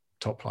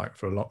top flight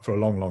for a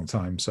long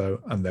time.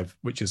 So,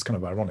 which is kind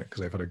of ironic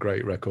because they've had a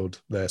great record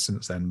there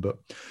since then. But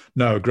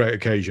no, a great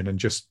occasion, and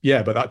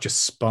but that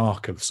just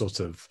spark of sort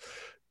of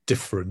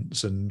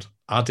difference and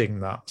adding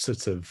that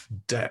sort of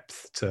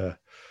depth to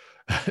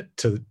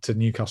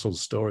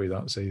Newcastle's story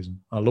that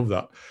season. I love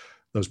that.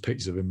 Those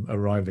pictures of him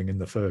arriving in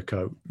the fur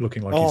coat,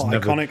 looking like he's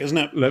never iconic, isn't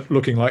it?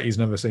 Looking like he's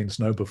never seen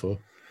snow before.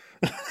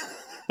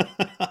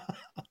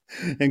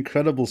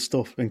 Incredible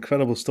stuff. And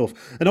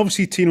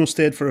obviously Tino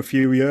stayed for a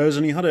few years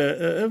and he had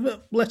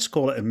a let's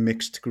call it a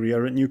mixed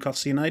career at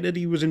Newcastle United.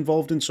 He was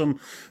involved in some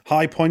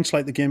high points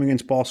like the game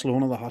against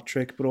Barcelona, the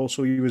hat-trick, but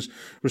also he was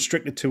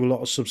restricted to a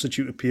lot of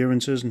substitute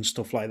appearances and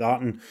stuff like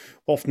that. And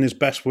often his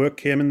best work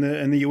came in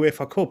the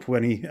UEFA Cup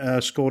when he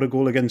scored a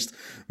goal against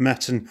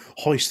Metz and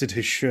hoisted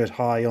his shirt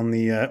high on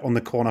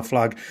the corner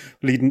flag,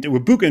 leading to a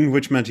booking,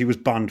 which meant he was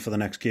banned for the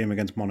next game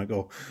against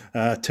Monaco.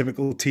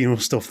 Typical Tino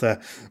stuff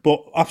there.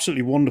 But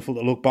absolutely wonderful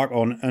to look back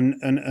on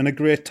and a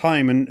great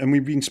time. And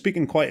we've been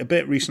speaking quite a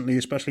bit recently,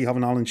 especially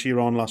having Alan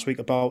Shearer on last week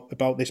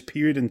about this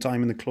period in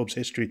time in the club's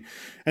history.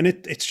 And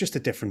it's just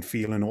a different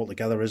feeling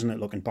altogether, isn't it?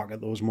 Looking back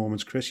at those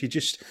moments, Chris, it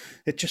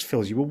just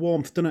fills you with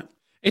warmth, doesn't it?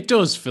 It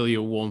does fill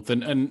you with warmth,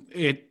 and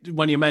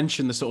when you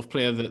mention the sort of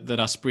player that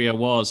Asprilla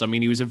was, I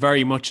mean, he was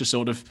very much a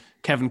sort of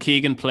Kevin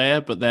Keegan player,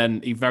 but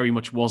then he very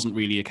much wasn't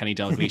really a Kenny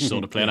Dalglish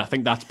sort of player. And I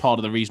think that's part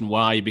of the reason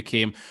why he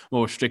became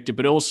more restricted.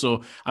 But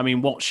also, I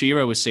mean, what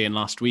Shearer was saying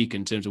last week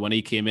in terms of when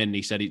he came in,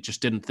 he said he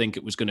just didn't think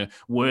it was going to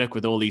work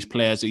with all these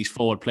players, these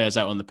forward players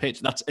out on the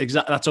pitch.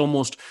 That's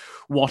almost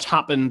what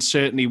happened,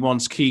 certainly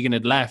once Keegan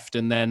had left,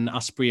 and then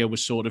Asprilla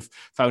was sort of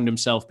found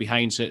himself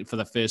behind for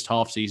the first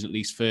half season, at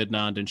least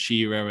Ferdinand and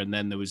Shearer, and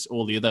then there was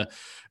all the other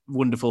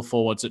wonderful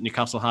forwards that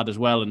Newcastle had as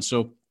well. And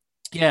so,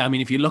 yeah, I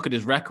mean, if you look at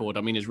his record,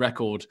 I mean, his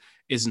record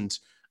isn't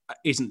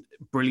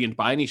brilliant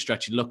by any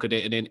stretch. You look at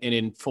it, and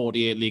in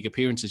 48 league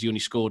appearances, he only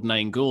scored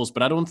 9 goals.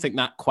 But I don't think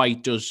that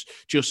quite does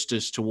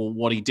justice to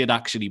what he did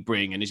actually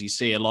bring. And as you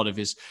say, a lot of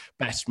his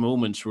best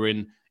moments were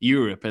in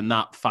Europe, and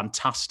that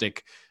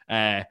fantastic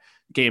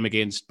game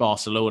against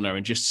Barcelona,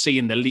 and just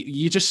seeing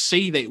you just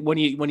see that when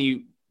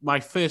you my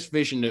first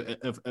vision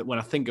of when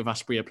I think of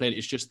Asprilla playing,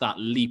 it's just that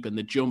leap and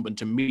the jump, and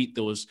to meet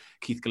those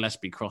Keith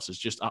Gillespie crosses,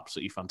 just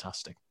absolutely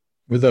fantastic.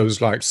 With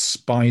those like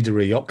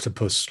spidery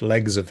octopus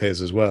legs of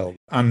his as well.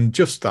 And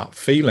just that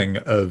feeling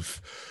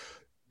of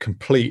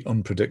complete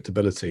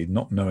unpredictability,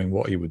 not knowing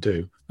what he would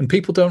do. And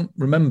people don't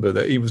remember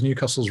that he was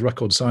Newcastle's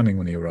record signing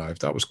when he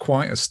arrived. That was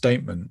quite a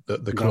statement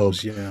that the club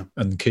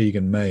and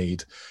Keegan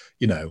made,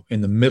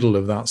 in the middle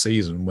of that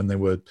season when they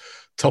were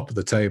top of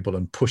the table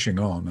and pushing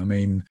on. I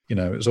mean,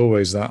 it's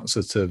always that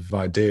sort of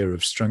idea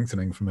of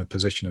strengthening from a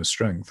position of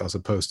strength as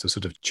opposed to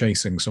sort of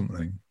chasing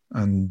something.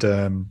 And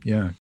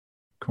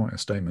quite a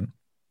statement.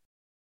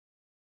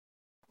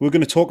 We're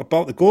going to talk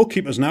about the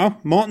goalkeepers now.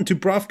 Martin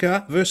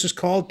Dubravka versus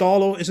Karl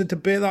Darlow is a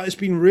debate that has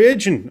been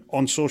raging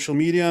on social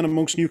media and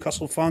amongst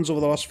Newcastle fans over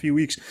the last few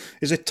weeks.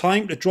 Is it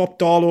time to drop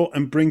Darlow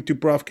and bring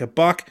Dubravka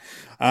back?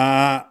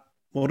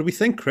 What do we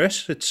think,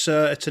 Chris? It's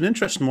an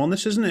interesting one,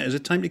 this, isn't it? Is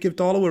it time to give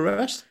Darlow a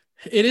rest?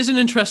 It is an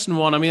interesting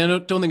one. I mean, I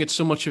don't think it's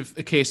so much of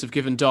a case of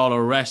giving Darlow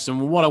a rest.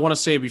 And what I want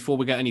to say before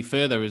we get any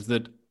further is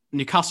that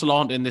Newcastle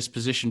aren't in this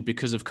position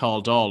because of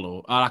Karl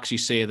Darlow. I'd actually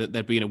say that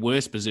they'd be in a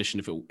worse position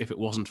if it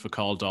wasn't for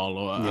Karl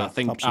Darlow. Yeah, I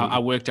think I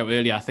worked out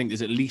earlier, I think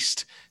there's at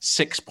least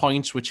 6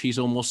 points which he's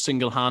almost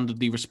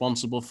single-handedly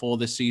responsible for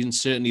this season.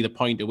 Certainly the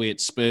point away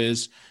at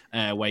Spurs,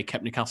 where he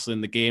kept Newcastle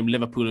in the game.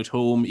 Liverpool at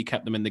home, he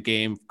kept them in the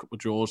game, a couple of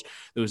draws.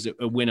 There was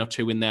a win or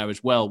two in there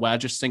as well, where I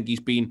just think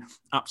he's been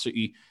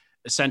absolutely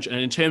essential.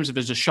 And in terms of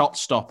as a shot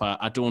stopper,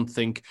 I don't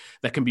think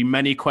there can be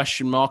many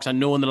question marks. I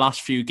know in the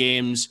last few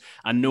games,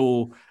 I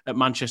know at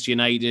Manchester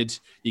United,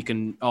 you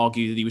can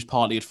argue that he was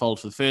partly at fault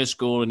for the first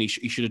goal and he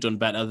should have done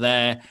better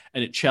there.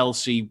 And at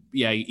Chelsea,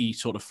 yeah, he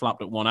sort of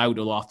flapped at one out,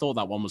 although I thought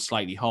that one was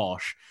slightly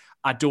harsh.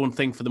 I don't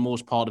think for the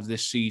most part of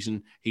this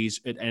season,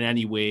 he's in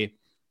any way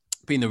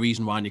been the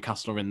reason why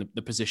Newcastle are in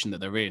the position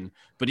that they're in.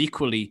 But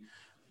equally,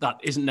 that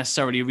isn't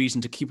necessarily a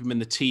reason to keep him in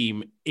the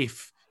team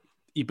if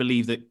you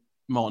believe that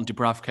Martin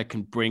Dubravka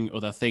can bring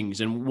other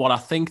things. And what I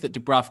think that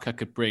Dubravka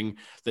could bring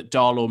that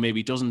Darlow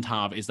maybe doesn't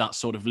have is that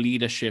sort of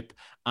leadership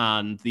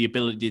and the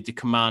ability to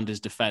command his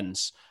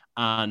defence.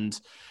 And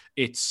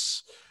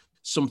it's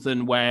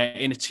something where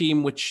in a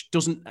team which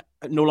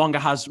no longer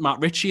has Matt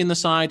Ritchie in the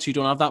side, so you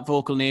don't have that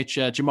vocal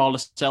nature. Jamal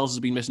Lascelles has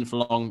been missing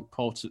for long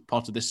part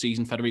of this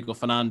season. Federico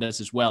Fernandez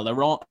as well.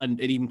 There aren't,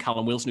 and even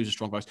Callum Wilson, who's a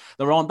strong voice.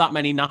 There aren't that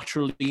many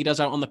natural leaders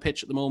out on the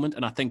pitch at the moment.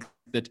 And I think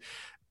that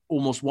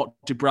almost what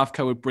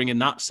Dubravka would bring in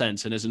that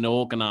sense, and as an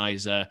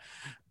organiser,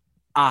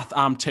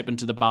 I'm tipping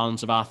to the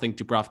balance of I think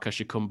Dubravka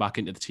should come back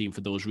into the team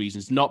for those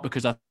reasons. Not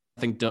because I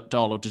think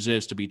Darlow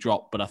deserves to be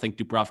dropped, but I think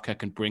Dubravka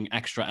can bring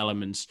extra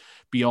elements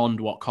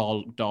beyond what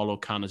Karl Darlow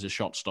can as a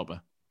shot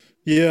stopper.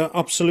 Yeah,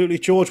 absolutely.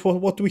 George,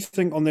 what do we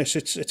think on this?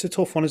 It's a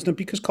tough one, isn't it?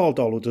 Because Karl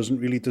Darlow doesn't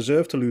really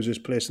deserve to lose his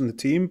place in the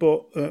team,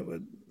 but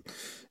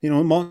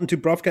Martin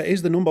Dubravka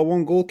is the number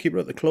one goalkeeper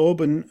at the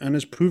club and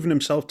has proven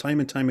himself time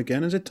and time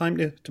again. Is it time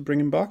to bring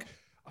him back?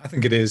 I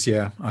think it is,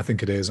 yeah. I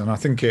think it is. And I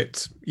think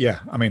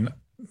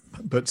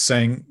but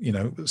saying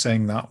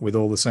that with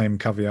all the same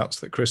caveats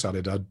that Chris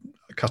added, I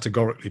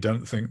categorically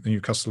don't think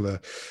Newcastle are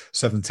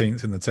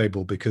 17th in the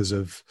table because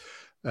of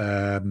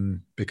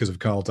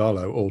Karl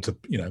Darlow, or to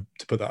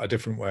put that a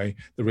different way,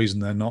 the reason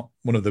they're not,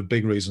 one of the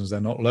big reasons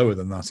they're not lower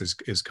than that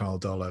is Karl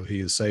Darlow. He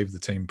has saved the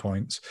team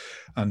points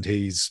and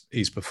he's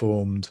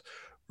performed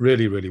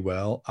really, really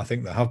well. I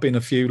think there have been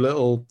a few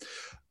little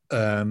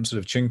sort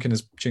of chinks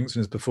in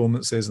his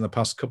performances in the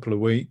past couple of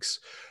weeks.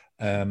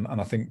 And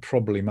I think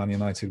probably Man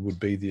United would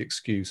be the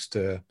excuse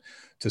to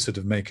sort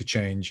of make a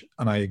change.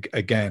 And I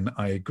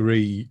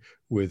agree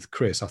with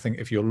Chris. I think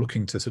if you're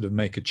looking to sort of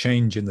make a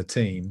change in the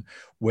team,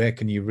 where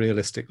can you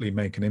realistically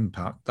make an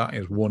impact? That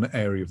is one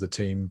area of the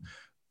team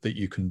that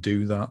you can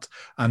do that.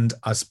 And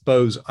I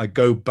suppose I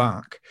go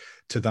back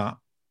to that,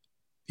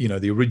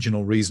 the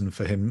original reason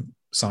for him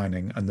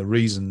signing and the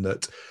reason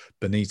that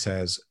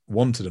Benitez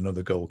wanted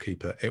another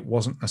goalkeeper. It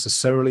wasn't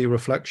necessarily a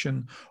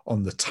reflection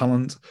on the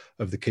talent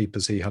of the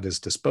keepers he had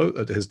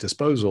at his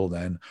disposal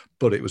then,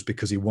 but it was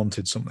because he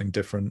wanted something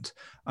different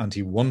and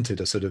he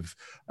wanted a sort of,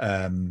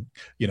 a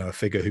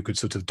figure who could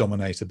sort of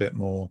dominate a bit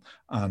more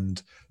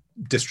and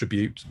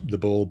distribute the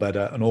ball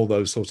better and all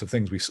those sorts of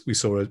things. We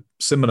saw a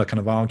similar kind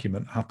of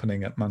argument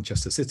happening at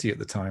Manchester City at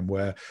the time,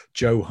 where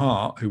Joe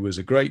Hart, who was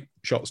a great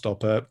shot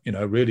stopper,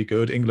 really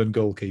good England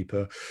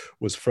goalkeeper,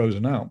 was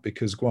frozen out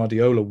because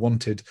Guardiola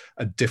wanted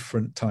a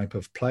different type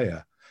of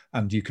player.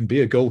 And you can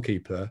be a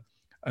goalkeeper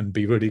and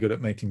be really good at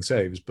making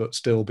saves, but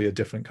still be a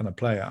different kind of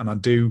player. And I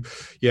do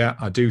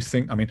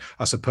think,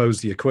 I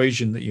suppose the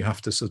equation that you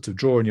have to sort of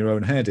draw in your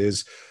own head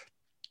is,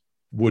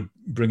 would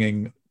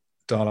bringing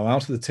Darlow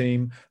out of the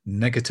team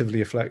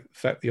negatively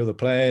affect the other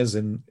players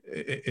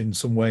in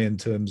some way in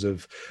terms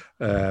of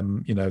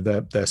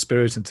their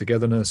spirit and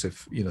togetherness?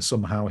 If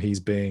somehow he's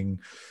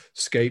being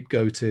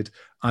scapegoated,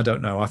 I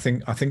don't know. I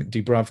think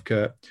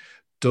Dubravka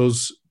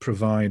does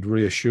provide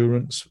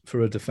reassurance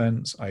for a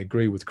defence. I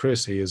agree with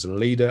Chris. He is a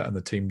leader, and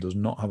the team does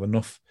not have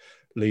enough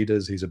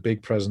leaders. He's a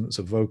big presence,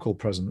 a vocal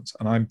presence,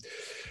 and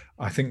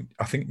I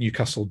think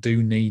Newcastle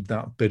do need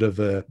that bit of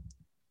a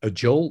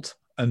jolt.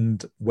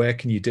 And where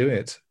can you do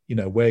it?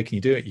 Where can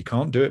you do it? You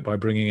can't do it by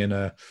bringing in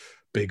a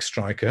big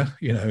striker,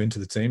 into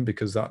the team,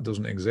 because that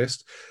doesn't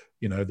exist.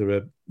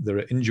 There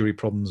are injury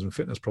problems and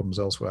fitness problems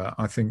elsewhere.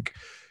 I think,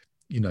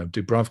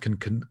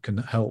 Dubravka can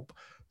help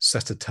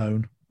set a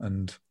tone.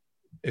 And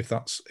if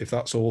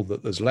that's all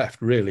that there's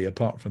left, really,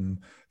 apart from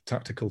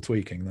tactical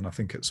tweaking, then I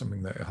think it's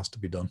something that it has to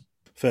be done.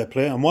 Fair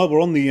play. And while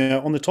we're on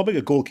the topic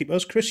of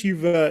goalkeepers, Chris,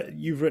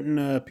 you've written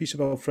a piece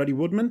about Freddie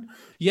Woodman.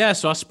 Yeah,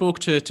 so I spoke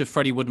to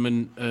Freddie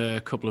Woodman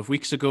a couple of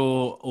weeks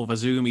ago over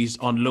Zoom. He's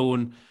on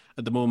loan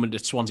at the moment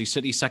at Swansea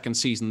City, second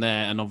season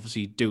there, and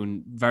obviously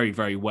doing very,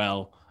 very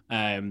well.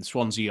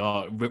 Swansea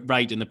are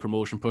right in the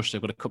promotion push.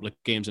 They've got a couple of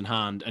games in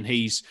hand, and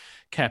he's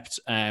kept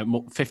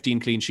 15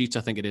 clean sheets,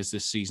 I think it is,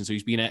 this season. So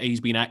he's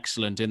been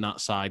excellent in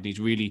that side. And he's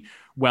really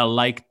well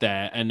liked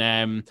there.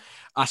 And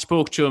I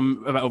spoke to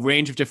him about a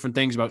range of different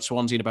things about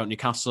Swansea and about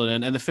Newcastle.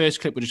 And the first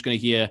clip we're just going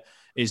to hear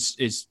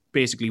is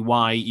basically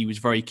why he was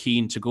very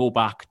keen to go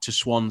back to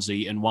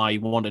Swansea and why he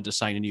wanted to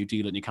sign a new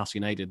deal at Newcastle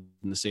United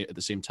at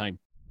the same time.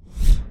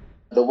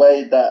 The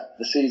way that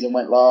the season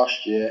went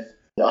last year,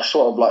 I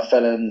sort of like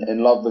fell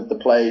in love with the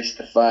place,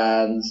 the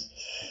fans,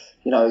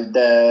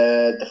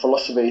 the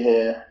philosophy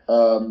here. I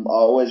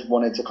always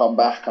wanted to come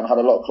back, and I had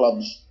a lot of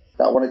clubs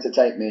that wanted to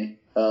take me.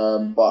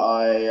 But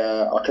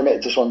I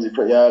committed to Swansea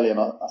pretty early, and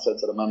I said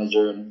to the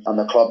manager and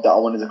the club that I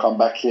wanted to come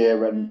back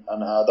here, and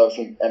I don't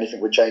think anything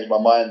would change my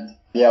mind.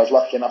 Yeah, I was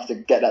lucky enough to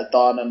get that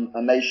done,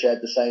 and they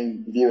shared the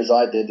same view as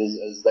I did,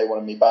 as they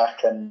wanted me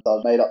back, and I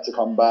was made up to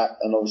come back.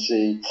 And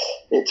obviously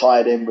it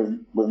tied in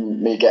with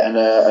me getting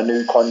a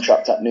new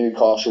contract at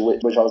Newcastle,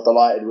 which I was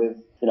delighted with.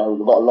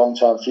 We've got a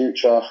long-term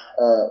future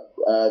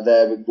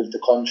there with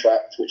the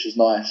contract, which is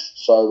nice.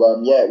 So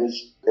it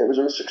was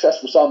a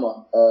successful summer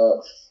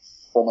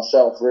for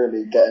myself,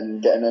 really,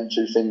 getting them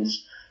two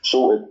things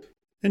sorted.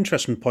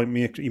 Interesting point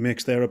he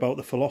makes there about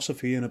the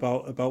philosophy and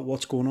about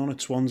what's going on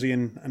at Swansea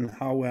and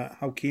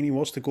how keen he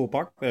was to go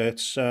back there.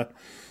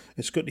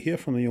 It's good to hear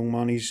from the young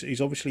man. He's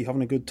obviously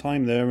having a good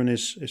time there, and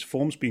his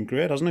form's been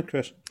great, hasn't it,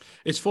 Chris?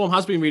 His form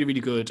has been really, really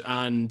good,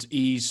 and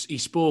he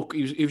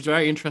was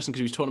very interesting because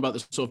he was talking about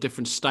the sort of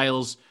different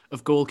styles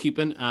of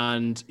goalkeeping,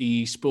 and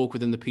he spoke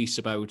within the piece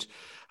about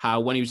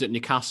how when he was at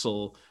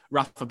Newcastle,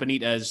 Rafa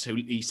Benitez, who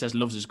he says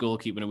loves his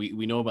goalkeeping, and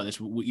we know about this,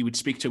 he would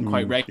speak to him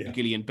quite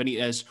regularly, and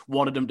Benitez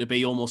wanted him to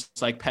be almost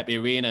like Pepe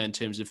Reina in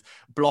terms of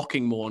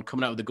blocking more and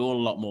coming out with the goal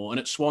a lot more. And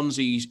at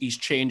Swansea, he's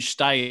changed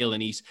style,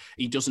 and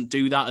he doesn't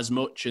do that as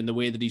much in the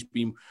way that he's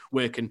been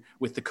working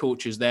with the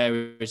coaches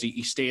there, as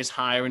he stays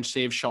higher and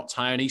saves shots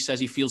higher, and he says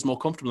he feels more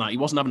comfortable now. He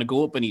wasn't having a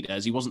go at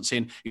Benitez. He wasn't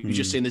saying, he was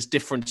just saying there's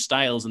different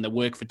styles and they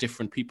work for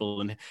different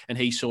people, and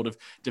he sort of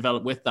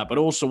developed with that. But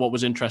also what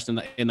was interesting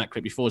in that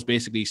clip before is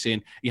basically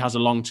saying he has a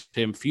long-term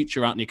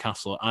future at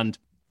Newcastle, and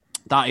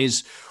that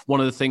is one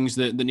of the things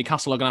that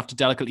Newcastle are going to have to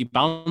delicately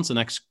balance the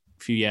next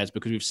few years,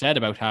 because we've said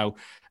about how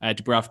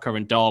Dubravka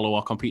and Darlow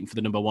are competing for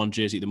the number one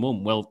jersey at the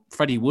moment. Well,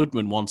 Freddie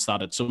Woodman wants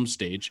that at some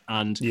stage,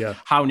 and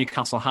how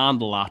Newcastle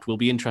handle that will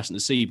be interesting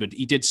to see. But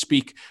he did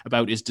speak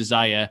about his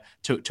desire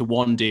to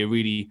one day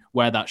really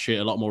wear that shirt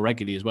a lot more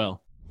regularly as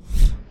well.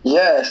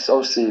 Yes,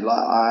 obviously,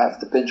 like, I have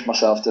to pinch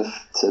myself to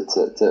think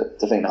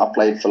that I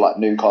played for like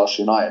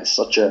Newcastle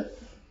United.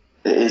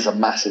 It is a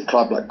massive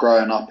club. Like,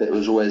 growing up, it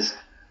was always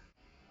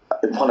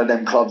one of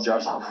them clubs where I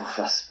was like,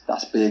 oh,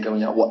 that's big.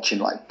 And watching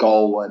like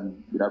goal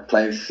and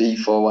playing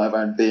FIFA or whatever,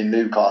 and being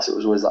Newcastle, it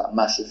was always like a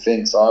massive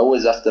thing. So I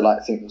always have to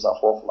like think to myself,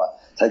 well, like,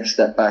 take a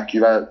step back.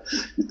 You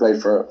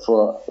played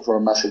for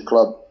a massive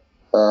club.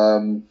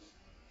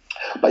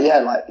 But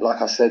yeah,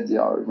 like I said,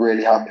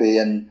 really happy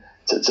and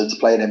to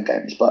play them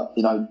games. But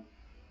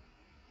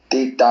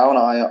deep down,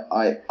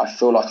 I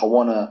feel like I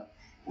want to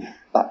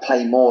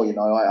play more.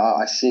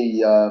 I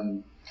see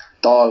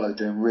Darlow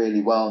doing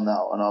really well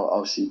now, and I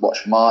obviously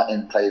watch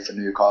Martin play for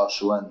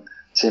Newcastle and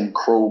Tim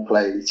Krul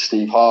play,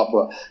 Steve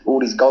Harper, all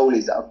these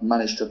goalies that have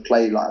managed to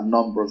play like a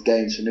number of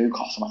games for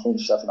Newcastle. And I think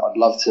to myself, I'd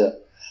love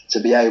to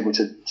be able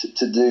to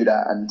do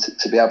that, and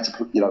to be able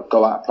to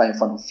go out and play in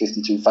front of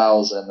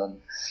 52,000,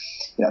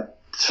 and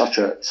such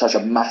a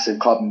massive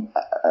club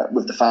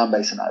with the fan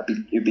base, and that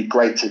it'd be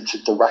great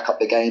to rack up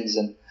the games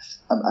and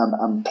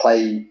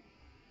play,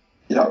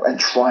 and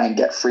try and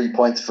get 3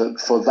 points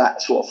for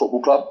that sort of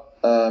football club,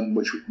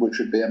 which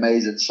would be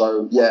amazing.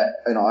 So yeah,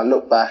 I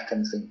look back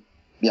and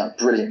think,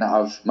 brilliant that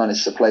I've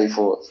managed to play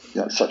for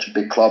such a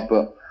big club,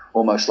 but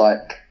almost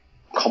like,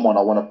 come on,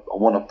 I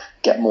want to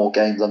get more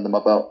games under my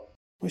belt.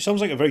 Well, he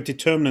sounds like a very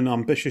determined and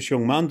ambitious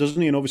young man,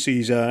 doesn't he? And obviously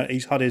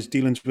he's had his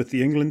dealings with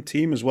the England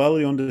team as well,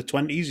 the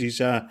under-20s.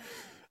 He's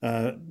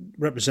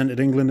represented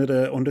England at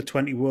a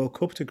under-20 World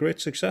Cup to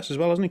great success as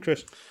well, hasn't he,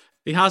 Chris?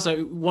 He has.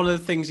 One of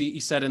the things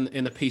he said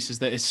in the piece is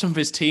that some of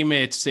his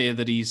teammates say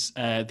that he's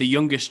the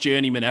youngest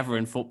journeyman ever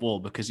in football,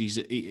 because he's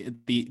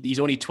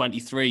only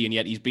 23, and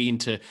yet he's been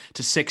to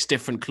 6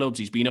 different clubs.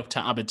 He's been up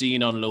to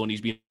Aberdeen on loan. He's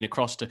been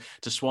across to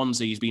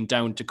Swansea. He's been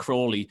down to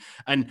Crawley.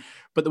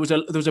 But there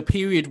was a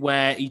period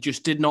where he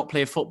just did not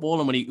play football,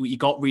 and when he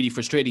got really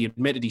frustrated, he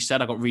admitted, he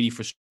said, I got really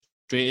frustrated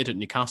at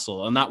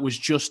Newcastle, and that was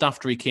just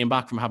after he came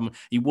back from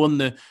he won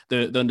the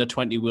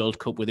under-20 World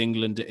Cup with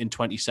England in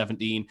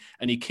 2017,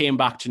 and he came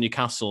back to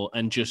Newcastle,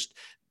 and just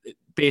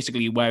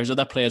basically, whereas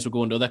other players were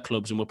going to other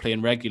clubs and were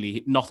playing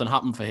regularly, nothing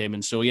happened for him.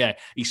 And so yeah,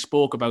 he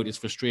spoke about his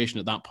frustration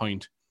at that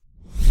point.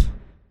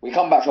 We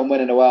come back from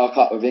winning the World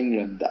Cup with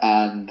England,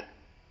 and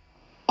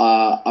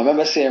I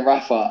remember seeing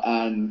Rafa,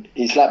 and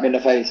he slapped me in the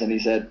face and he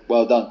said,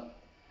 well done.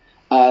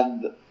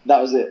 And that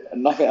was it.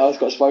 And nothing else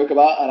got spoke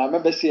about. And I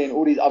remember seeing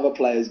all these other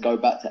players go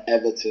back to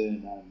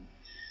Everton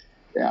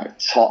and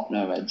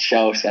Tottenham and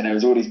Chelsea, and there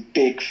was all these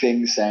big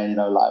things saying,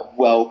 like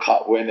World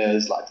Cup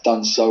winners, like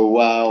done so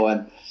well.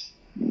 And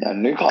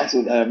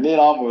Newcastle, me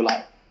and Arm were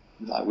like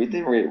we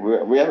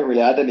haven't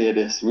really had any of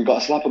this. We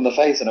got a slap on the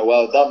face and a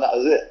well done. That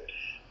was it.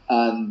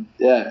 And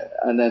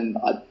then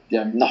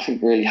nothing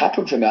really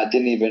happened for me. I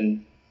can't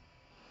even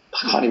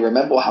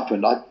remember what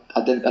happened. I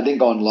didn't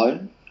go on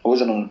loan. I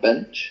wasn't on the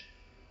bench.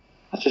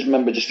 I just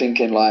remember just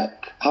thinking like,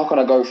 how can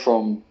I go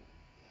from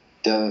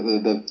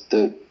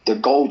the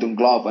Golden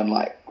Glove and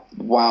like,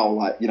 wow,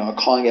 like, I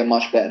can't get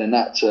much better than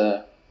that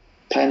to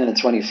playing in the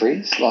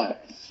 23s. Like,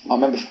 I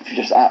remember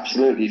just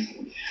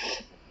absolutely,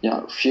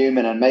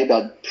 fuming, and maybe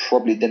I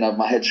probably didn't have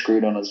my head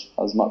screwed on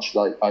as much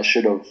as I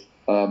should have.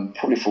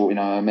 Probably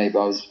thought, maybe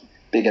I was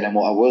bigger than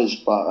what I was,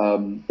 but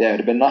it'd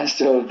have been nice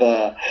to have.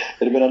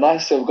 It'd have been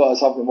nice to have got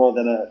something more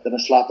than a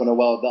slap and a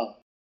well done.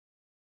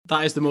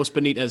 That is the most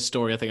Benitez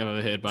story I think I've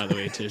ever heard, by the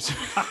way, too.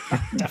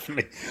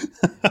 Definitely.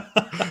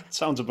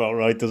 Sounds about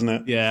right, doesn't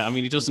it? Yeah, I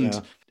mean, he doesn't...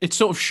 Yeah. It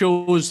sort of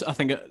shows, I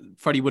think,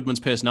 Freddie Woodman's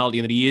personality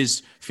and that he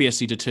is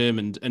fiercely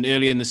determined. And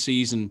earlier in the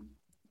season,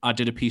 I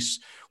did a piece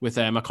with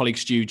my colleague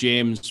Stu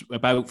James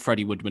about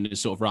Freddie Woodman and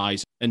his sort of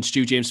rise. And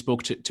Stu James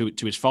spoke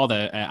to his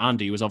father,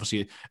 Andy, who was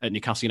obviously at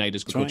Newcastle United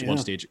as coach at one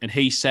stage. And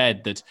he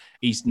said that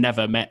he's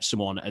never met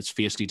someone as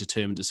fiercely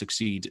determined to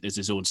succeed as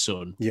his own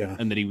son. Yeah.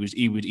 And that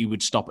he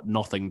would stop at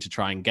nothing to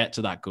try and get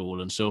to that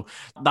goal. And so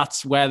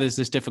that's where there's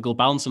this difficult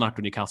balancing act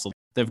with Newcastle.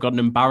 They've got an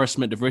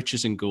embarrassment of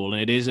riches in goal,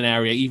 and it is an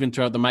area, even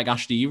throughout the Mike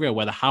Ashley era,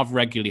 where they have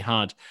regularly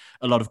had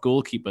a lot of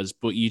goalkeepers,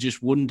 but you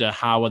just wonder,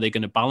 how are they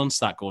going to balance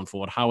that going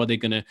forward? How are they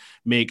going to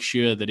make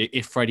sure that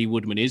if Freddie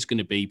Woodman is going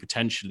to be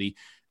potentially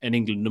an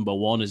England number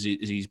one, as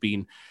he's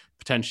been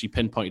potentially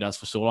pinpointed as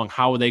for so long,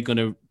 how are they going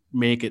to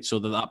make it so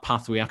that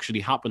pathway actually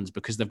happens?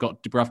 Because they've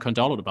got Dubravka and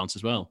Darlow to bounce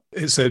as well.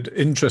 It's an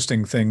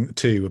interesting thing,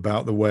 too,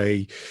 about the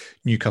way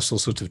Newcastle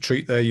sort of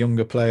treat their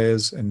younger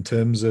players in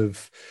terms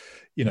of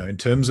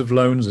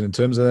loans and in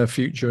terms of their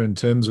future, in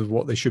terms of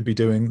what they should be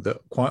doing, that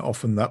quite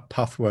often that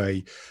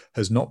pathway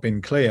has not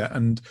been clear.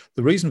 And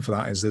the reason for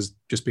that is there's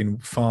just been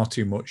far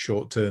too much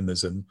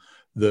short-termism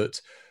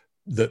that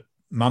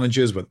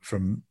managers,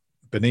 from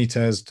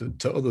Benitez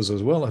to others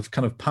as well, have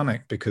kind of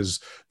panicked because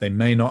they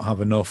may not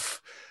have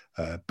enough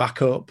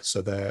backup,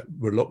 so they're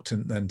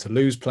reluctant then to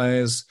lose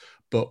players.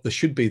 But there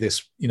should be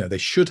this, they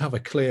should have a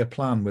clear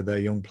plan with their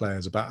young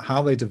players about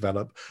how they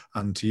develop,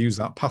 and to use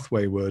that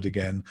pathway word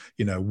again,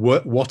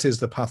 what is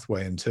the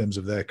pathway in terms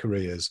of their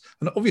careers?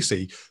 And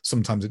obviously,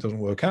 sometimes it doesn't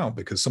work out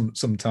because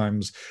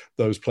sometimes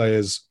those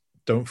players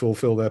don't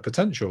fulfill their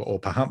potential, or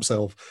perhaps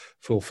they'll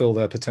fulfill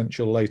their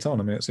potential late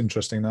on. I mean, it's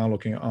interesting now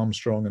looking at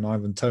Armstrong and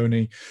Ivan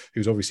Toney,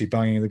 who's obviously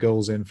banging the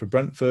goals in for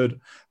Brentford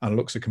and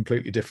looks a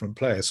completely different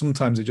player.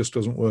 Sometimes it just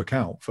doesn't work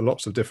out for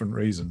lots of different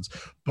reasons.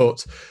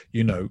 But,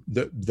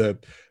 the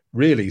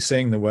really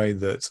seeing the way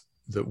that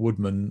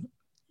Woodman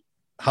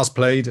has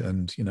played,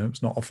 and,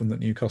 it's not often that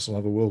Newcastle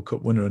have a World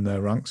Cup winner in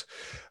their ranks,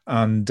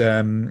 and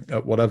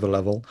at whatever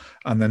level,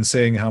 and then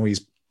seeing how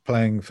he's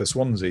playing for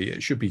Swansea,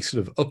 it should be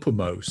sort of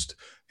uppermost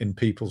in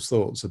people's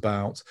thoughts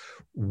about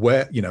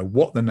where,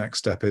 what the next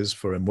step is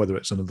for him, whether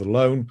it's another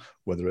loan,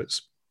 whether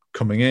it's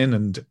coming in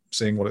and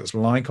seeing what it's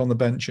like on the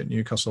bench at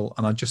Newcastle.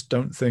 And I just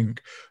don't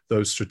think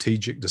those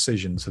strategic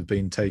decisions have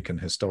been taken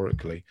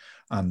historically.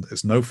 And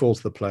it's no fault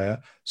of the player.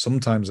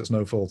 Sometimes it's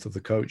no fault of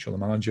the coach or the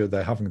manager.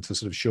 They're having to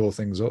sort of shore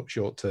things up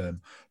short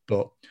term.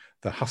 But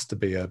there has to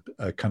be a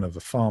kind of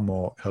a far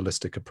more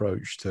holistic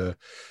approach to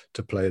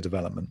player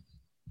development.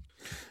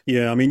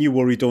 Yeah, I mean, you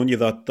worry, don't you,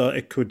 that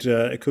it could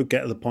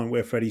get to the point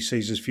where Freddie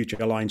sees his future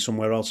aligned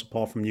somewhere else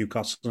apart from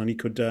Newcastle, and he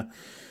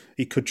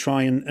could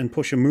try and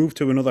push a move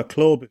to another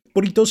club.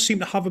 But he does seem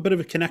to have a bit of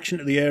a connection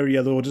to the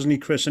area, though, doesn't he,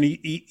 Chris? And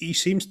he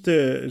seems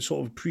to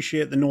sort of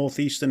appreciate the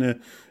Northeast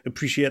and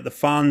appreciate the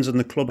fans and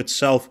the club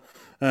itself.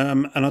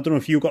 And I don't know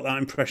if you got that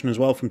impression as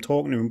well from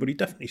talking to him, but he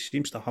definitely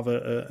seems to have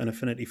an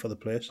affinity for the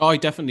place. Oh,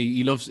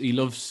 he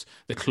loves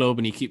the club,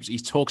 and he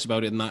talks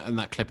about it in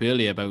that clip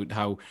earlier about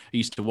how he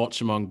used to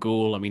watch him on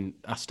goal. I mean,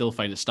 I still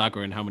find it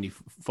staggering how many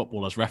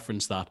footballers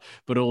reference that,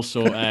 but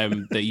also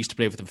they used to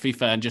play with him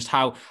FIFA, and just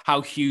how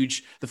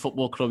huge the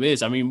football club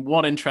is. I mean,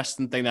 one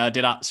interesting thing that I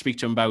did speak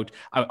to him about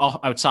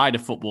outside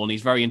of football, and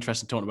he's very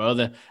interested in talking about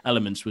other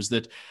elements, was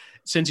that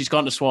since he's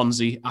gone to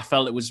Swansea, I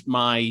felt it was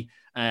my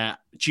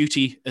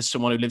duty as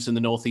someone who lives in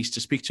the Northeast to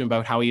speak to him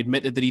about how he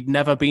admitted that he'd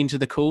never been to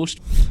the coast.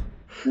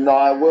 No,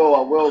 I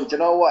will. Do you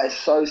know what? It's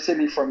so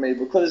silly from me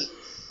because,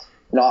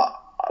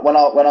 when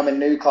I'm in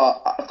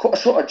Newcastle, I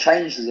sort of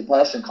changed as a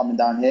person coming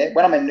down here.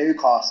 When I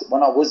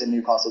was in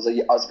Newcastle,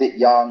 I was a bit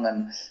young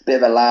and a bit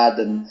of a lad,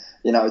 and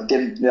I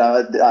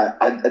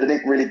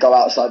didn't really go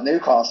outside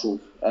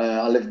Newcastle.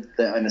 I lived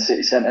there in the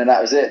city centre, and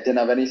that was it. Didn't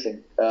have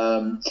anything.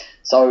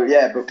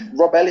 But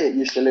Rob Elliott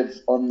used to live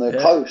on the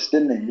coast,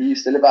 didn't he? He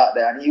used to live out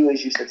there, and he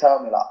always used to tell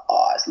me like,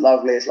 "Oh, it's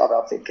lovely, it's lovely."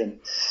 I'm thinking,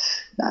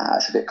 nah,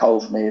 it's a bit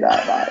cold for me.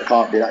 That it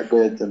can't be that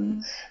good,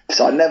 and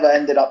so I never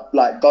ended up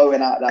like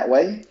going out that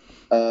way.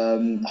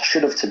 I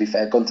should have, to be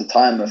fair, gone to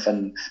Tynemouth,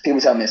 and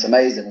people tell me it's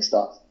amazing and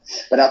stuff.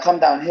 But I come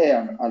down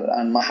here,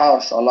 and my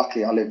house, I'm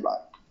lucky, I live like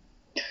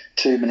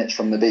 2 minutes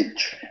from the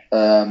beach.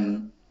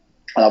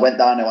 And I went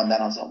down there one day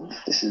and I was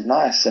like, this is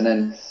nice. And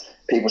then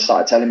people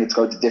started telling me to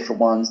go to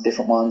different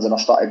ones. And I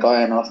started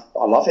going. I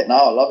love it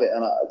now. I love it.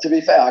 And to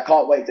be fair, I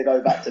can't wait to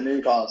go back to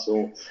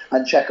Newcastle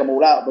and check them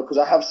all out, because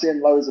I have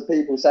seen loads of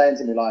people saying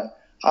to me, like,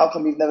 how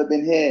come you've never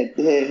been here?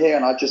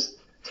 And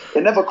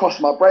it never crossed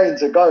my brain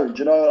to go. Do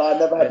you know? I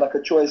never had like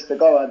a choice to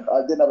go, and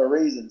I didn't have a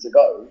reason to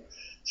go.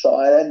 So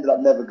I ended up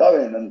never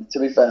going. And to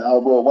be fair, I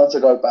will. Once I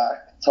go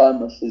back,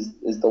 Tynemouth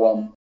is the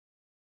one.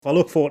 I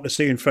look forward to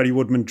seeing Freddie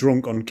Woodman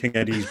drunk on King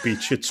Eddie's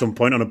Beach at some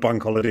point on a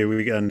bank holiday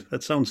weekend.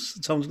 That sounds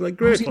like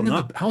great fun.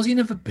 How's he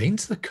never been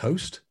to the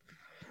coast?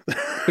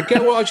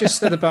 Forget what I just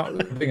said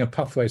about being a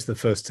pathway to the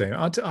first team.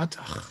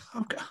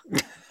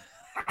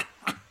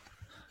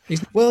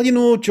 Well, you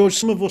know, George,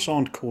 some of us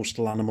aren't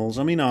coastal animals.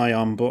 I mean, I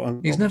am,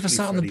 but he's never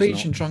sat on the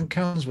beach and drank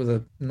cans with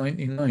a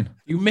 99.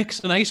 You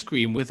mix an ice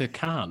cream with a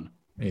can.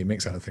 Yeah, you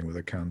mix anything with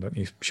a can, don't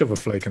you? Shove a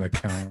flake in a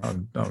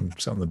can and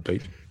sit on the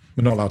beach.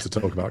 We're not allowed to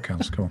talk about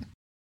cans. Come on.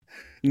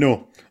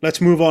 No,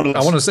 let's move on.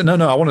 I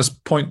want to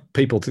point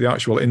people to the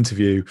actual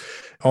interview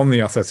on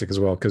The Athletic as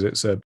well, because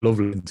it's a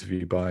lovely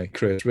interview by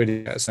Chris.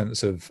 Really get a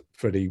sense of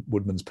Freddie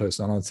Woodman's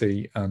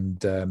personality,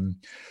 and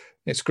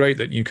it's great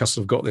that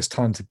Newcastle have got this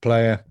talented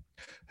player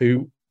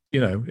who, you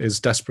know, is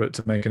desperate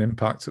to make an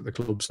impact at the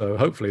club. So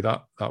hopefully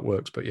that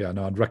works. But yeah,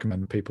 no, I'd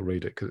recommend people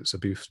read it because it's a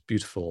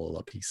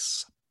beautiful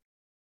piece.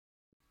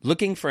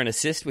 Looking for an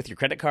assist with your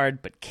credit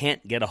card but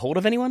can't get a hold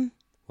of anyone?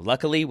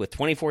 Luckily, with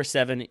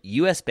 24/7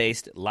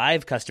 US-based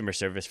live customer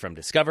service from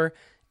Discover,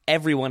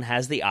 everyone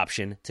has the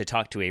option to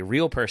talk to a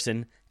real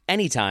person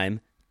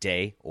anytime,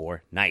 day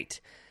or night.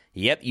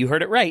 Yep, you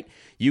heard it right.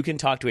 You can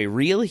talk to a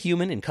real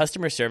human in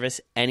customer service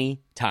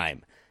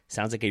anytime.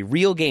 Sounds like a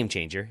real game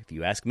changer, if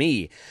you ask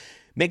me.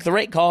 Make the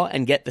right call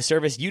and get the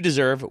service you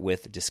deserve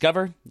with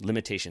Discover.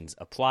 Limitations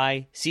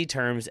apply. See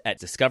terms at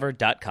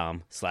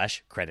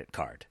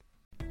discover.com/creditcard.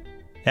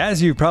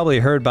 As you've probably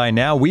heard by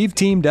now, we've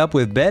teamed up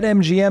with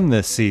BetMGM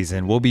this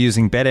season. We'll be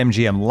using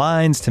BetMGM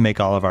lines to make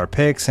all of our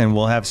picks, and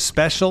we'll have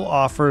special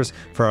offers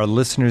for our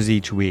listeners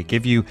each week.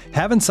 If you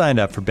haven't signed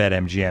up for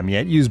BetMGM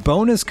yet, use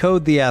bonus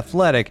code The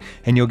Athletic,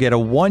 and you'll get a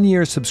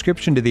 1-year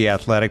subscription to The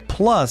Athletic,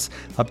 plus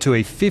up to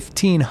a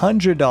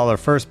 $1,500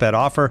 first bet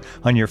offer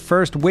on your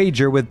first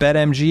wager with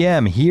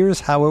BetMGM.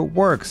 Here's how it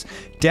works.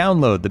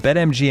 Download the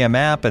BetMGM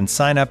app and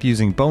sign up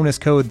using bonus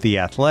code The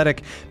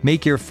Athletic.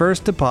 Make your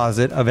first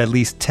deposit of at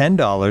least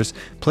 $10.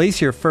 Place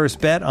your first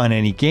bet on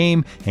any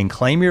game and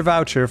claim your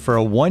voucher for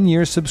a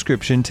 1-year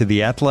subscription to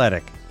The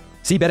Athletic.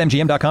 See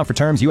BetMGM.com for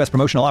terms. U.S.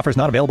 promotional offers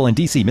not available in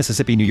D.C.,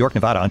 Mississippi, New York,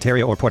 Nevada,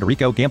 Ontario, or Puerto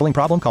Rico. Gambling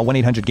problem? Call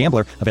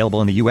 1-800-GAMBLER. Available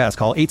in the U.S.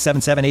 Call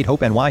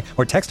 877-8-HOPE-NY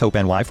or text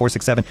HOPE-NY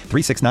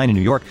 467-369 in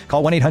New York.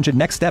 Call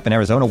 1-800-NEXT-STEP in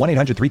Arizona.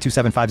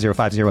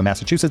 1-800-327-5050 in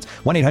Massachusetts.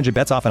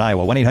 1-800-BETS-OFF in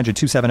Iowa.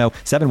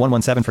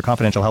 1-800-270-7117 for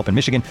confidential help in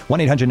Michigan.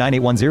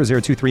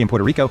 1-800-981-0023 in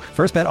Puerto Rico.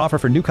 First bet offer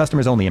for new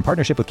customers only in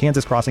partnership with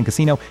Kansas Crossing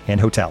Casino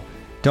and Hotel.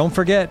 Don't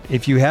forget,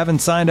 if you haven't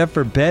signed up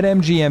for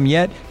BetMGM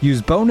yet,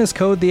 use bonus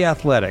code The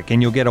Athletic,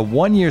 and you'll get a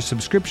 1-year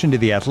subscription to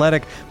The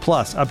Athletic,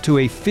 plus up to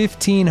a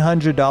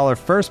 $1,500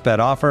 first bet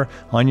offer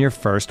on your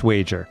first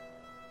wager.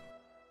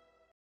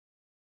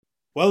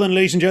 Well then,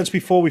 ladies and gents,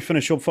 before we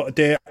finish up for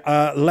today,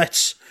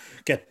 let's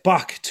get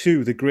back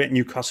to the Great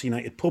Newcastle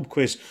United Pub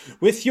Quiz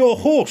with your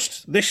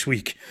host this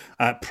week,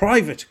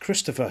 Private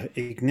Christopher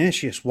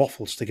Ignatius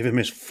Waffles, to give him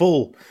his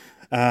full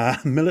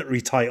military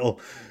title.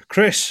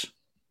 Chris,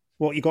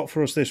 what you got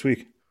for us this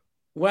week?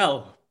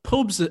 Well,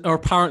 pubs are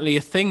apparently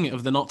a thing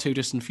of the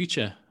not-too-distant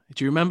future.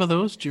 Do you remember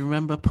those? Do you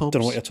remember pubs?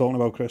 Don't know what you're talking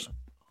about, Chris.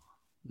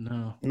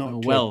 No.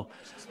 Well,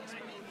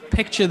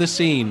 picture the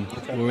scene.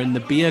 Okay. We're in the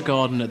beer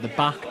garden at the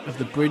back of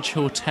the Bridge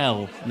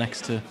Hotel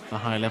next to the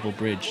high-level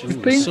bridge.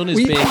 The sun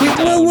is baking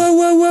down.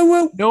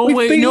 Whoa. No,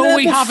 we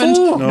haven't.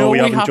 No, we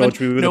haven't,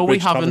 George. No, we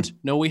haven't.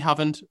 No, we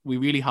haven't. We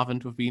really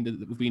haven't. We've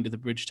been to the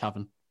Bridge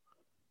Tavern.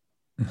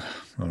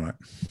 All right.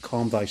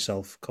 Calm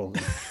thyself, Colin.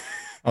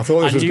 I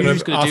thought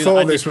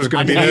this was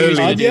going to be an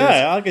early.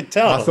 Yeah, I could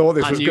tell. I thought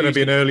this was going to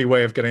be an early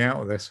way of getting out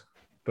of this,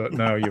 but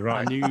no, you're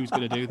right. I knew he was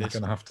going to do this.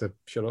 I'm going to have to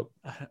shut up.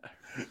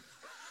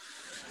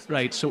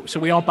 Right, so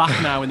we are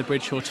back now in the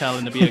Bridge Hotel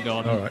in the beer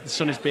garden. All right. The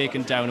sun is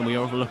baking down, and we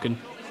are overlooking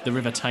the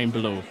River Tyne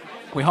below.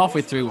 We're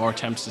halfway through our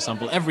attempts to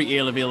sample every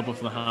ale available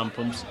from the hand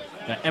pumps.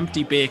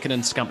 Empty bacon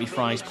and scampi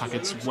fries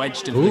packets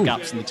wedged into the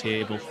gaps in the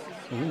table,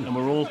 and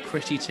we're all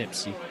pretty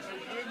tipsy.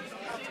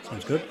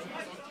 Sounds good.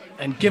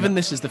 And given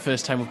this is the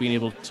first time we've been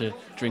able to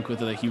drink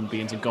with other human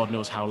beings in God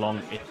knows how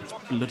long, it's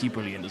bloody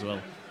brilliant as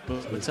well.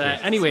 But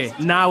anyway,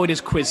 now it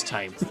is quiz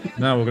time.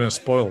 Now we're going to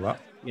spoil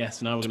that.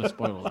 Yes, now we're going to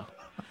spoil that.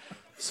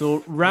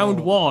 So round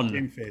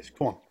one.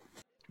 Come on.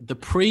 The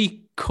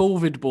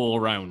pre-COVID ball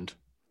round.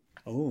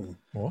 Oh.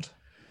 What?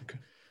 Okay.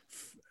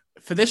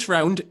 For this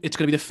round, it's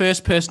going to be the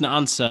first person to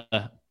answer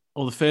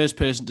or the first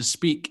person to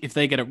speak. If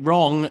they get it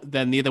wrong,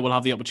 then the other will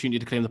have the opportunity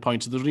to claim the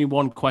point. So there's only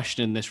one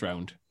question in this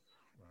round.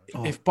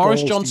 if Boris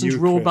balls to Johnson's you,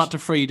 road Chris. back to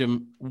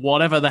freedom,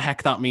 whatever the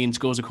heck that means,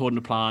 goes according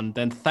to plan,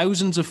 then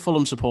thousands of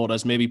Fulham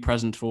supporters may be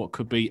present for what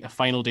could be a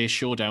final day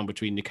showdown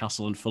between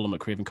Newcastle and Fulham at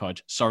Craven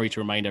Cottage. Sorry to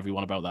remind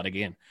everyone about that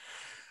again.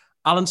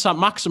 Alan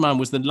Saint-Maximin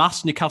was the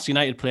last Newcastle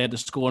United player to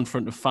score in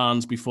front of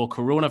fans before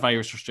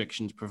coronavirus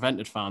restrictions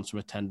prevented fans from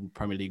attending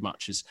Premier League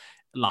matches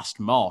last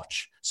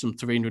March, some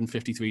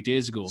 353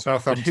 days ago.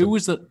 But who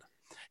was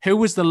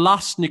the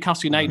last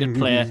Newcastle United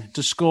player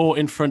to score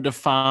in front of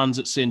fans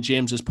at St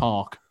James's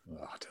Park?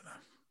 I don't know.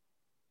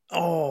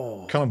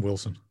 Oh, Callum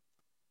Wilson.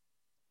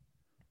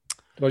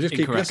 Do I just keep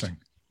Incorrect. guessing?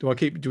 Do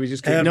we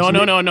just keep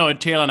No.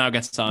 Taylor now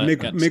gets to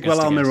Miguel gets to guess.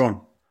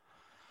 Almiron.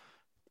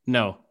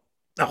 No.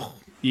 Oh.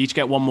 You each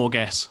get one more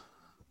guess.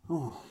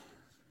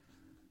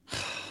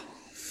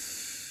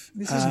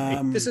 This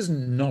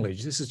isn't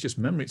knowledge. This is just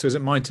memory. So is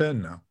it my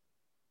turn now?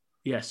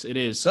 Yes, it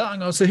is. So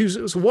hang on. So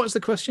what is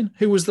the question?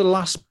 Who was the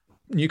last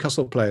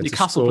Newcastle player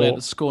to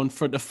score in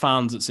front of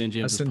fans at St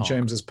James's Park? St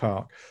James's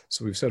Park.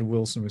 So we've said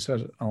Wilson. We've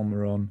said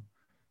Almiron.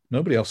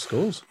 Nobody else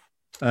scores.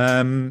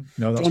 No,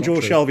 that's John Joe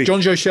Shelvey.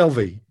 John Joe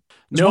Shelvey.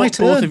 No,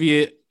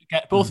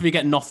 both of you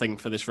get nothing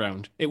for this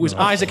round. It was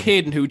Isaac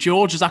Hayden, who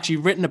George has actually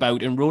written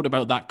about and wrote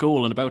about that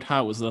goal and about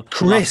how it was the last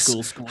goal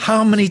Chris, scored.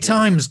 how many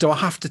times do I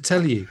have to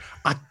tell you?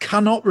 I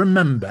cannot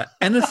remember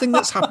anything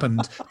that's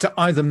happened to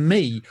either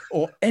me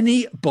or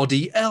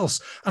anybody else.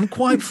 And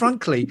quite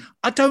frankly,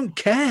 I don't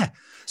care.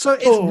 So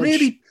it's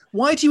really,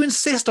 why do you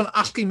insist on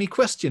asking me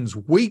questions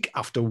week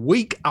after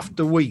week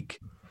after week?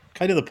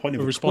 Kind of the point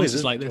of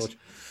responses like this.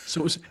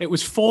 So it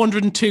was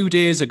 402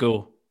 days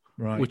ago.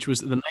 Right. Which was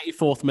the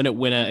 94th minute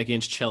winner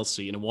against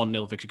Chelsea in a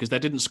 1-0 victory, because they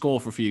didn't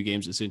score for a few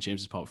games at St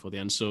James's Park before the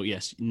end. So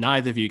yes,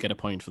 neither of you get a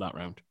point for that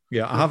round.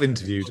 Yeah, I have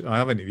interviewed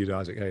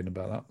Isaac Hayden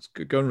about that. It's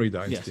good. Go and read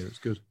that interview. It's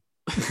good.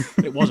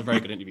 It was a very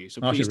good interview.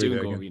 So please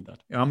do go and read that.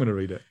 Yeah, I'm going to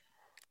read it.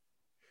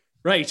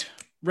 Right,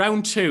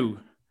 round 2,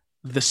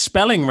 the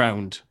spelling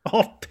round.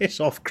 Oh, piss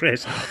off,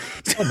 Chris!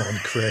 Come on,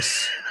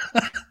 Chris.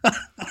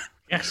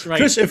 Yes, right.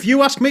 Chris, if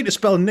you ask me to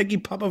spell Nicky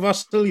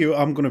Papavasiliou,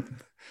 I'm gonna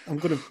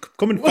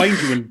come and find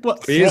you and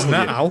he is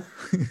now.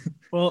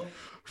 Well,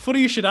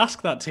 funny you should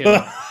ask that,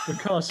 Taylor,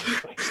 because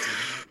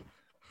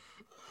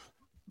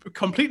for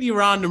completely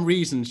random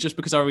reasons, just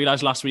because I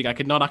realised last week I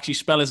could not actually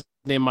spell his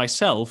name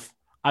myself,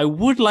 I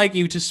would like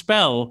you to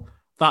spell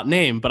that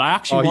name, but I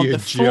actually want the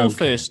full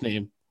first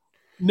name,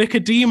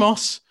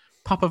 Nicodemus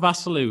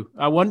Papavasiliou.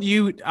 I want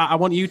you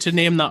to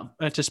name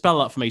that to spell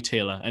that for me,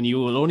 Taylor, and you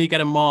will only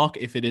get a mark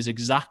if it is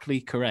exactly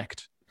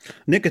correct.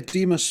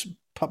 Nicodemus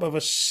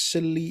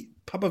Papavasiliou,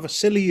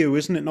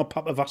 isn't it? Not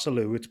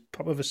Papavasiliou. It's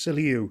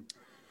Papavasiliou.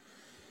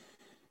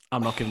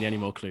 I'm not giving you any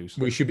more clues.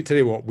 We should be tell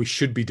you what. We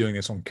should be doing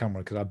this on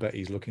camera because I bet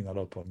he's looking that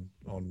up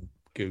on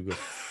Google.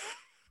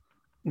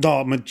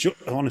 No,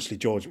 honestly,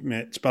 George,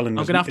 mate, spelling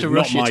I'm gonna have to is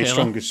rush not you, my Taylor.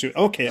 strongest suit.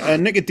 Okay,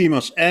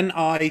 Nicodemus,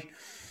 Niko.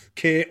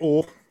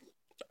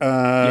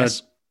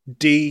 Yes.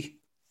 Dimos.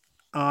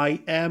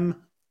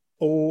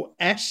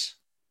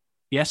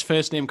 Yes,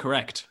 first name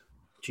correct.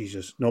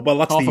 Jesus. No, well,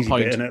 that's Half the a easy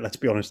point. bit, isn't it? Let's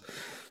be honest.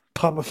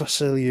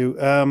 Papavasiliou.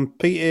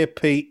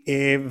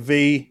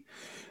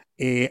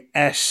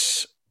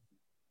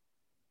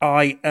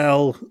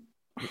 Papasil.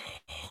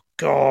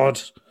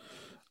 God.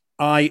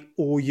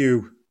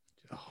 IOU.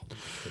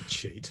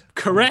 Cheat.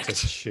 Correct.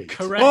 Cheat.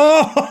 Correct.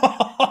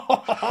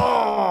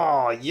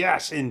 Oh,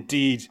 yes,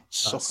 indeed.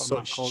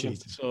 Such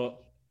cheat. So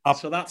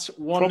that's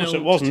promise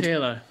it 1-0 wasn't. to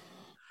Taylor.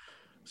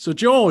 So,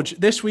 George,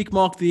 this week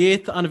marked the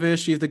 8th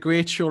anniversary of the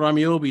great Shoram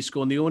Iwobi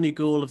scoring the only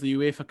goal of the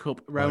UEFA Cup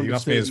round You of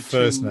asked me his 32.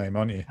 first name,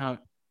 aren't you?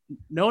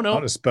 No.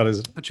 How to spell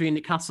his... Between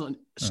Newcastle and...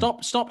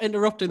 Stop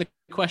interrupting the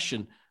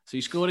question. So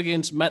he scored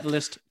against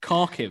Metalist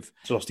Kharkiv.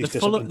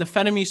 The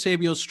Fenemy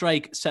Sabio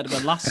strike set up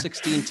a last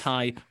 16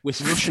 tie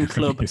with Russian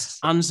club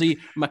Anzi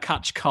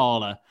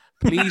Makachkala.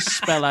 Please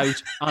spell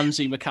out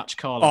Anzi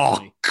Makachkala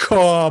for me.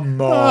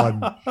 Come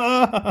on.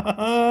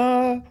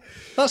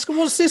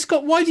 What's this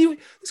got?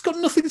 It's got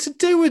nothing to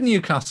do with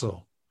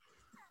Newcastle.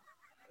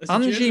 As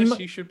a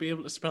journalist, you should be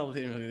able to spell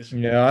this.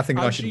 Yeah, I think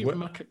I should.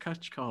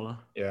 Makachkala.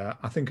 Yeah,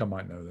 I think I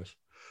might know this.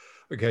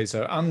 Okay,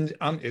 so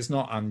it's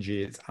not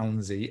Angie, it's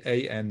Anzi,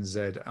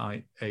 Anzihi.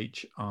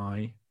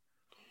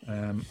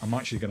 I'm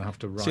actually going to have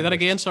to write. Say that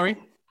again, sorry.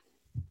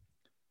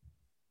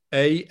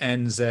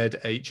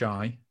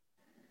 Anzhi.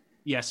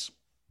 Yes.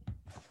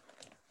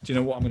 Do you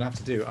know what I'm going to have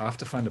to do? I have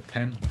to find a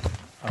pen.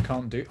 I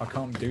can't do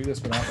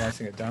this without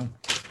writing it down.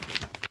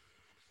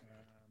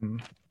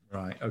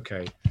 Right.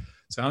 Okay.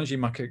 So Angie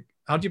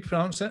how do you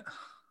pronounce it?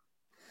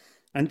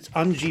 And it's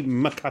Angie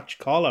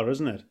Makachkala,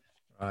 isn't it?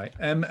 Right.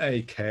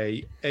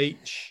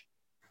 MAKHACH.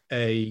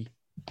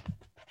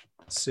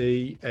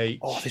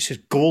 Oh, this is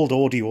gold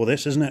audio,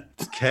 this, isn't it?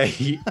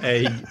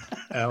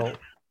 KALA.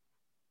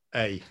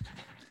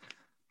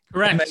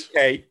 Correct.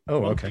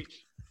 Oh, okay.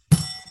 I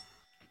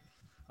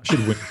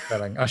should win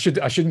spelling. I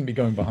shouldn't be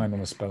going behind on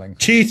the spelling.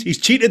 Cheat. He's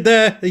cheated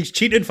there. He's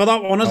cheated for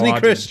that one, hasn't he,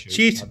 Chris?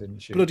 Cheat.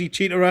 Bloody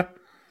cheaterer.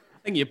 I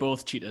think you're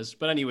both cheaters.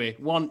 But anyway,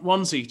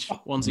 one's each.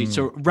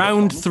 So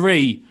round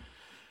 3.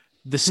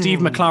 The Steve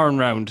McLaren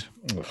round.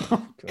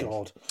 Oh,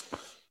 God.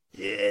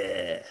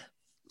 Yeah.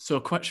 So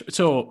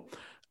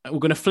we're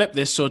going to flip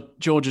this. So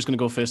George is going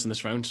to go first in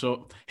this round.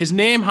 So his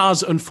name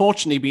has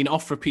unfortunately been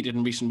oft-repeated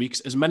in recent weeks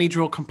as many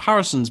draw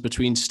comparisons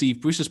between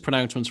Steve Bruce's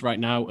pronouncements right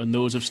now and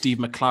those of Steve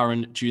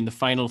McLaren during the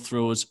final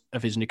throes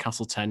of his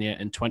Newcastle tenure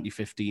in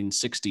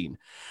 2015-16.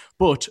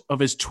 But of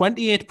his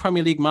 28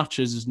 Premier League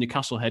matches as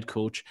Newcastle head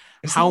coach,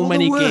 how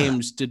many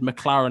games did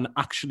McLaren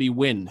actually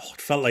win? Oh,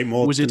 it felt like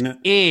more. Was it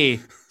A,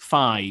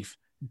 5,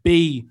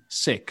 B,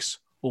 6,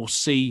 or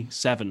C,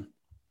 7?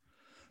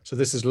 So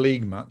this is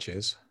league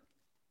matches.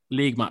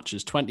 League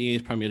matches,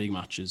 28 Premier League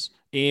matches.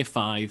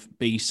 A5,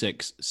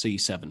 B6,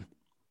 C7.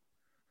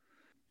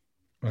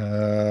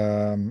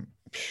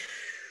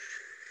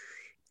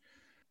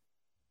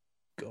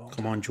 God.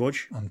 Come on,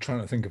 George. I'm trying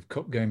to think of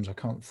cup games. I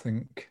can't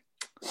think.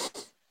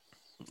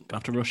 Gonna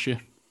have to rush you.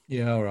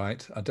 Yeah, all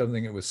right. I don't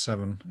think it was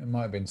 7. It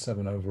might have been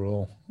 7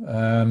 overall.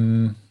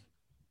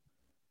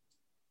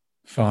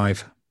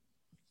 5.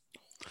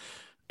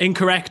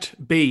 Incorrect.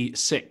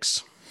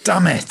 B6.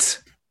 Damn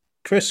it.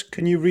 Chris,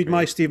 can you read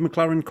my Steve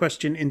McLaren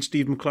question in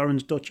Steve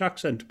McLaren's Dutch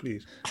accent,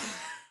 please?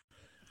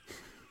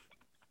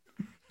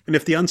 And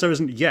if the answer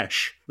isn't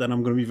yes, then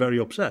I'm going to be very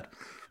upset.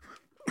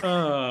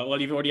 Well,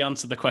 you've already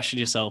answered the question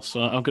yourself, so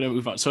I'm going to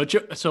move on. So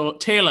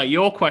Taylor,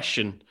 your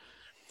question.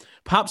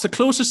 Perhaps the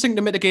closest thing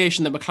to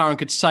mitigation that McLaren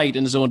could cite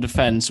in his own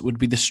defence would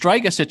be the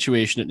striker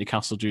situation at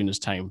Newcastle during his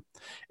time.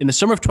 In the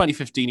summer of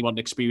 2015, he wanted an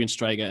experienced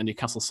striker, and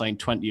Newcastle signed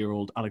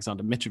 20-year-old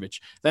Alexander Mitrovic.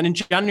 Then in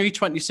January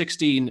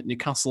 2016,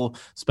 Newcastle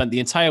spent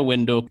the entire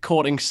window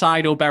courting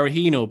Saido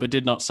Berahino, but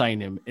did not sign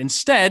him.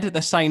 Instead,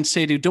 they signed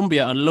Seydou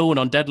Doumbia on loan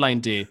on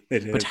deadline day.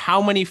 But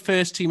how many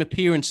first-team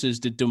appearances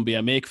did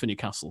Doumbia make for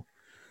Newcastle?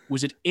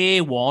 Was it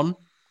A1,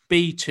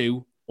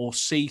 B2, or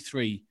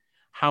C3?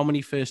 How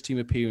many first-team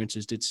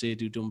appearances did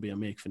Seydou Doumbia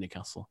make for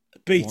Newcastle?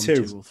 B2.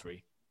 1, 2, or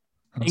 3?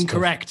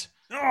 Incorrect.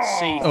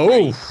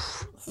 C3.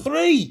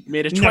 3.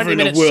 Made a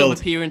 20-minute sub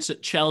appearance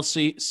at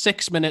Chelsea,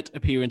 6-minute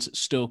appearance at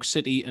Stoke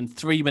City, and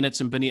 3 minutes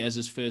in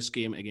Benitez's first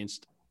game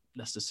against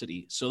Leicester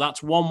City. So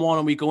that's 1-1,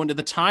 and we go into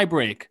the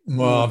tie-break.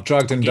 Well, I've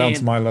dragged him down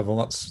to my level.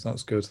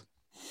 That's good.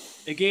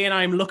 Again,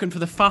 I'm looking for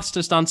the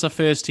fastest answer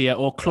first here,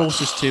 or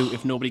closest to,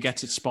 if nobody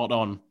gets it spot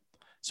on.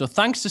 So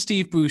thanks to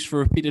Steve Bruce for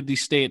repeatedly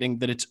stating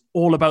that it's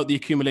all about the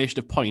accumulation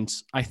of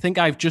points. I think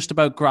I've just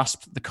about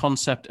grasped the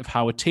concept of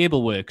how a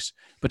table works.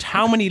 But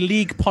how many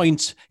league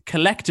points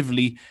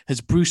collectively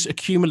has Bruce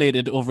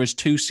accumulated over his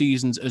 2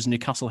 seasons as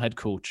Newcastle head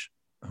coach?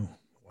 Oh,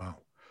 wow.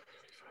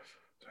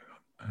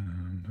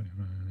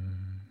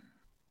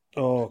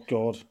 Oh,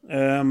 God. I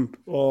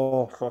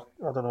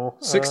don't know.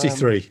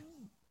 63.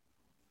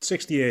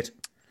 68.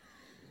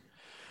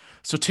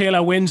 So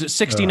Taylor wins at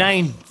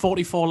 69,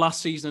 44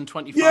 last season and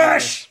 25.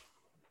 Yes!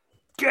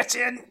 Get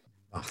in!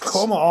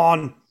 Come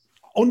on.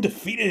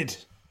 Undefeated.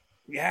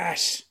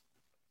 Yes.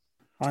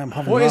 I am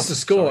having What is the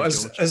score?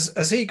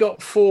 Has he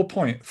got 4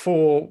 wins?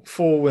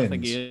 I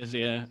think he is,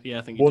 yeah.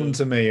 I think he 1 does.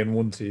 to me and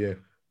 1 to you.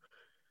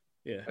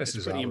 Yeah, this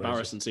is pretty outrageous.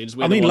 embarrassing. Seems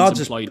we're the ones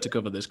employed to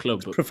cover this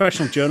club. But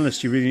Professional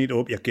journalists, you really need to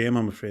up your game,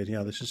 I'm afraid.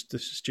 Yeah, this is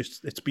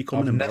just, it's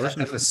becoming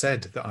embarrassing. I've never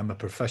said that I'm a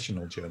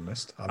professional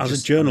journalist. I'm a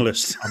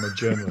journalist.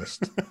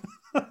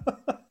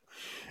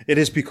 It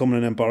is becoming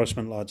an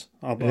embarrassment, lads.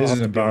 It is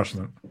an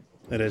embarrassment.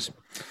 It is.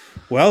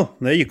 Well,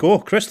 there you go.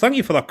 Chris, thank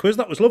you for that quiz.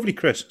 That was lovely,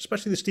 Chris.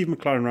 Especially the Steve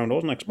McLaren round. I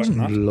wasn't expecting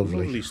that.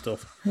 Lovely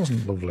stuff. It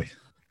wasn't lovely.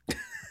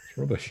 It's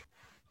rubbish.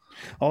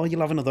 Oh, you'll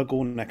have another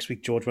go next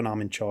week, George, when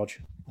I'm in charge.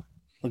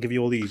 I'll give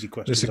you all the easy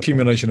questions. This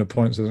accumulation of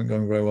points isn't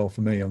going very well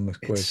for me on this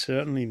quiz. It's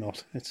certainly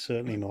not.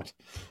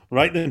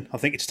 Right then, I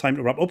think it's time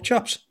to wrap up,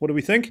 chaps. What do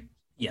we think?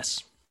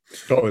 Yes.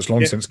 Oh, it's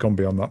long since gone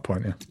beyond that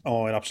point, yeah.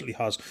 Oh, it absolutely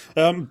has.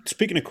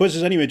 Speaking of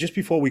quizzes, anyway, just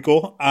before we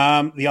go,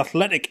 the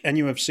Athletic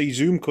NUFC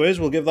Zoom quiz,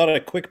 we'll give that a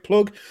quick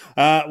plug.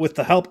 With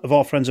the help of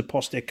our friends at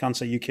Prostate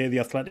Cancer UK, the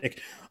Athletic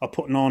are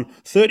putting on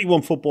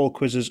 31 football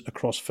quizzes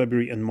across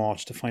February and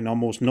March to find our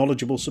most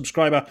knowledgeable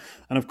subscriber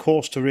and, of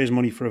course, to raise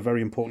money for a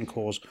very important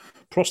cause.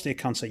 Prostate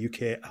Cancer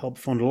UK help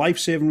fund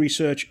life-saving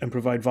research and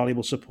provide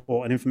valuable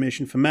support and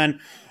information for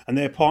men and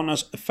their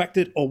partners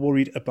affected or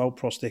worried about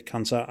prostate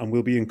cancer, and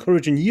we'll be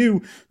encouraging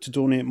you to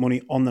donate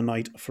money on the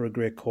night for a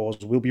great cause.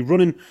 We'll be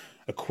running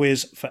a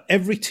quiz for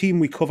every team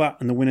we cover,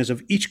 and the winners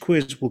of each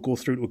quiz will go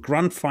through to a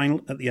grand final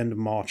at the end of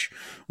March,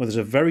 where there's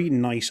a very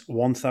nice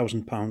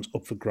 £1,000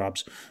 up for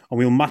grabs, and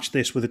we'll match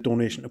this with a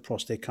donation to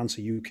Prostate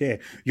Cancer UK.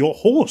 Your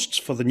hosts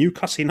for the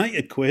Newcastle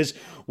United quiz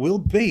will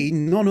be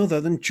none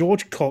other than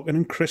George Cocken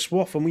and Chris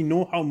Woff, and we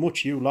know how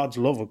much you lads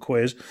love a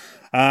quiz.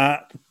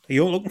 Are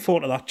you all looking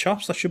forward to that,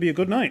 chaps? That should be a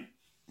good night.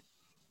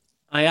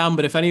 I am,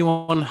 but if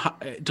anyone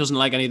doesn't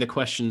like any of the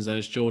questions, then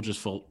it's George's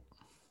fault.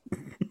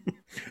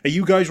 Are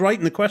you guys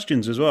writing the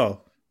questions as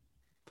well?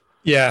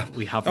 Yeah.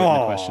 We have written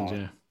the questions,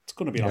 yeah. It's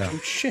going to be an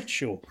absolute shit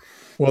show.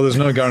 Well, there's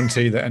no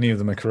guarantee that any of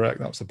them are correct.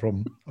 That's the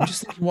problem. I'm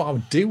just thinking what I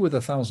would do with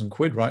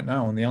 £1,000 right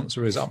now, and the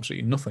answer is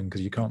absolutely nothing,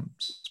 because you can't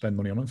spend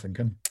money on anything,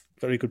 can you?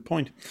 Very good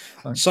point.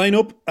 Thanks. Sign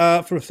up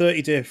for a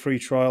 30-day free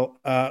trial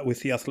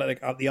with The Athletic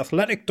at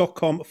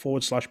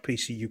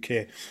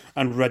theathletic.com/PCUK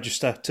and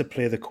register to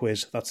play the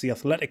quiz. That's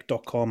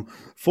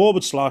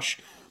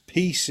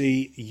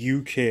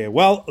theathletic.com/PCUK.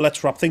 Well,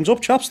 let's wrap things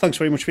up, chaps. Thanks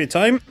very much for your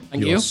time.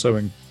 Thank You're you. so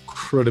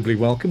incredibly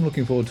welcome.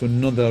 Looking forward to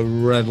another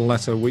red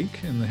letter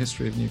week in the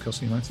history of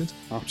Newcastle United.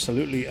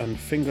 Absolutely, and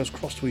fingers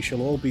crossed we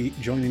shall all be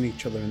joining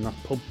each other in that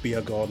pub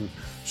beer garden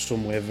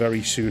somewhere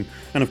very soon.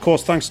 And of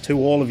course, thanks to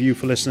all of you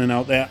for listening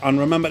out there, and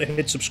remember to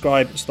hit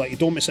subscribe so that you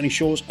don't miss any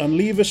shows, and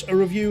leave us a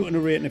review and a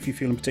rating if you're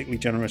feeling particularly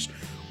generous.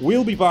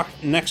 We'll be back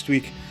next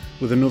week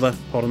with another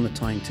Pod on the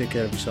Tyne. Take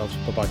care of yourselves.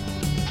 Bye-bye.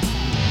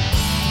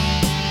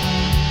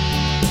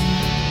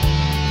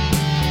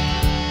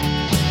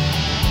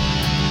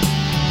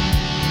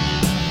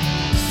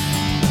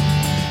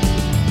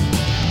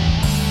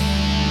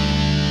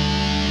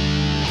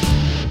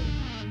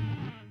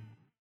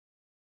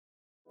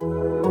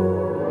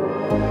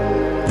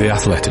 The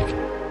Athletic.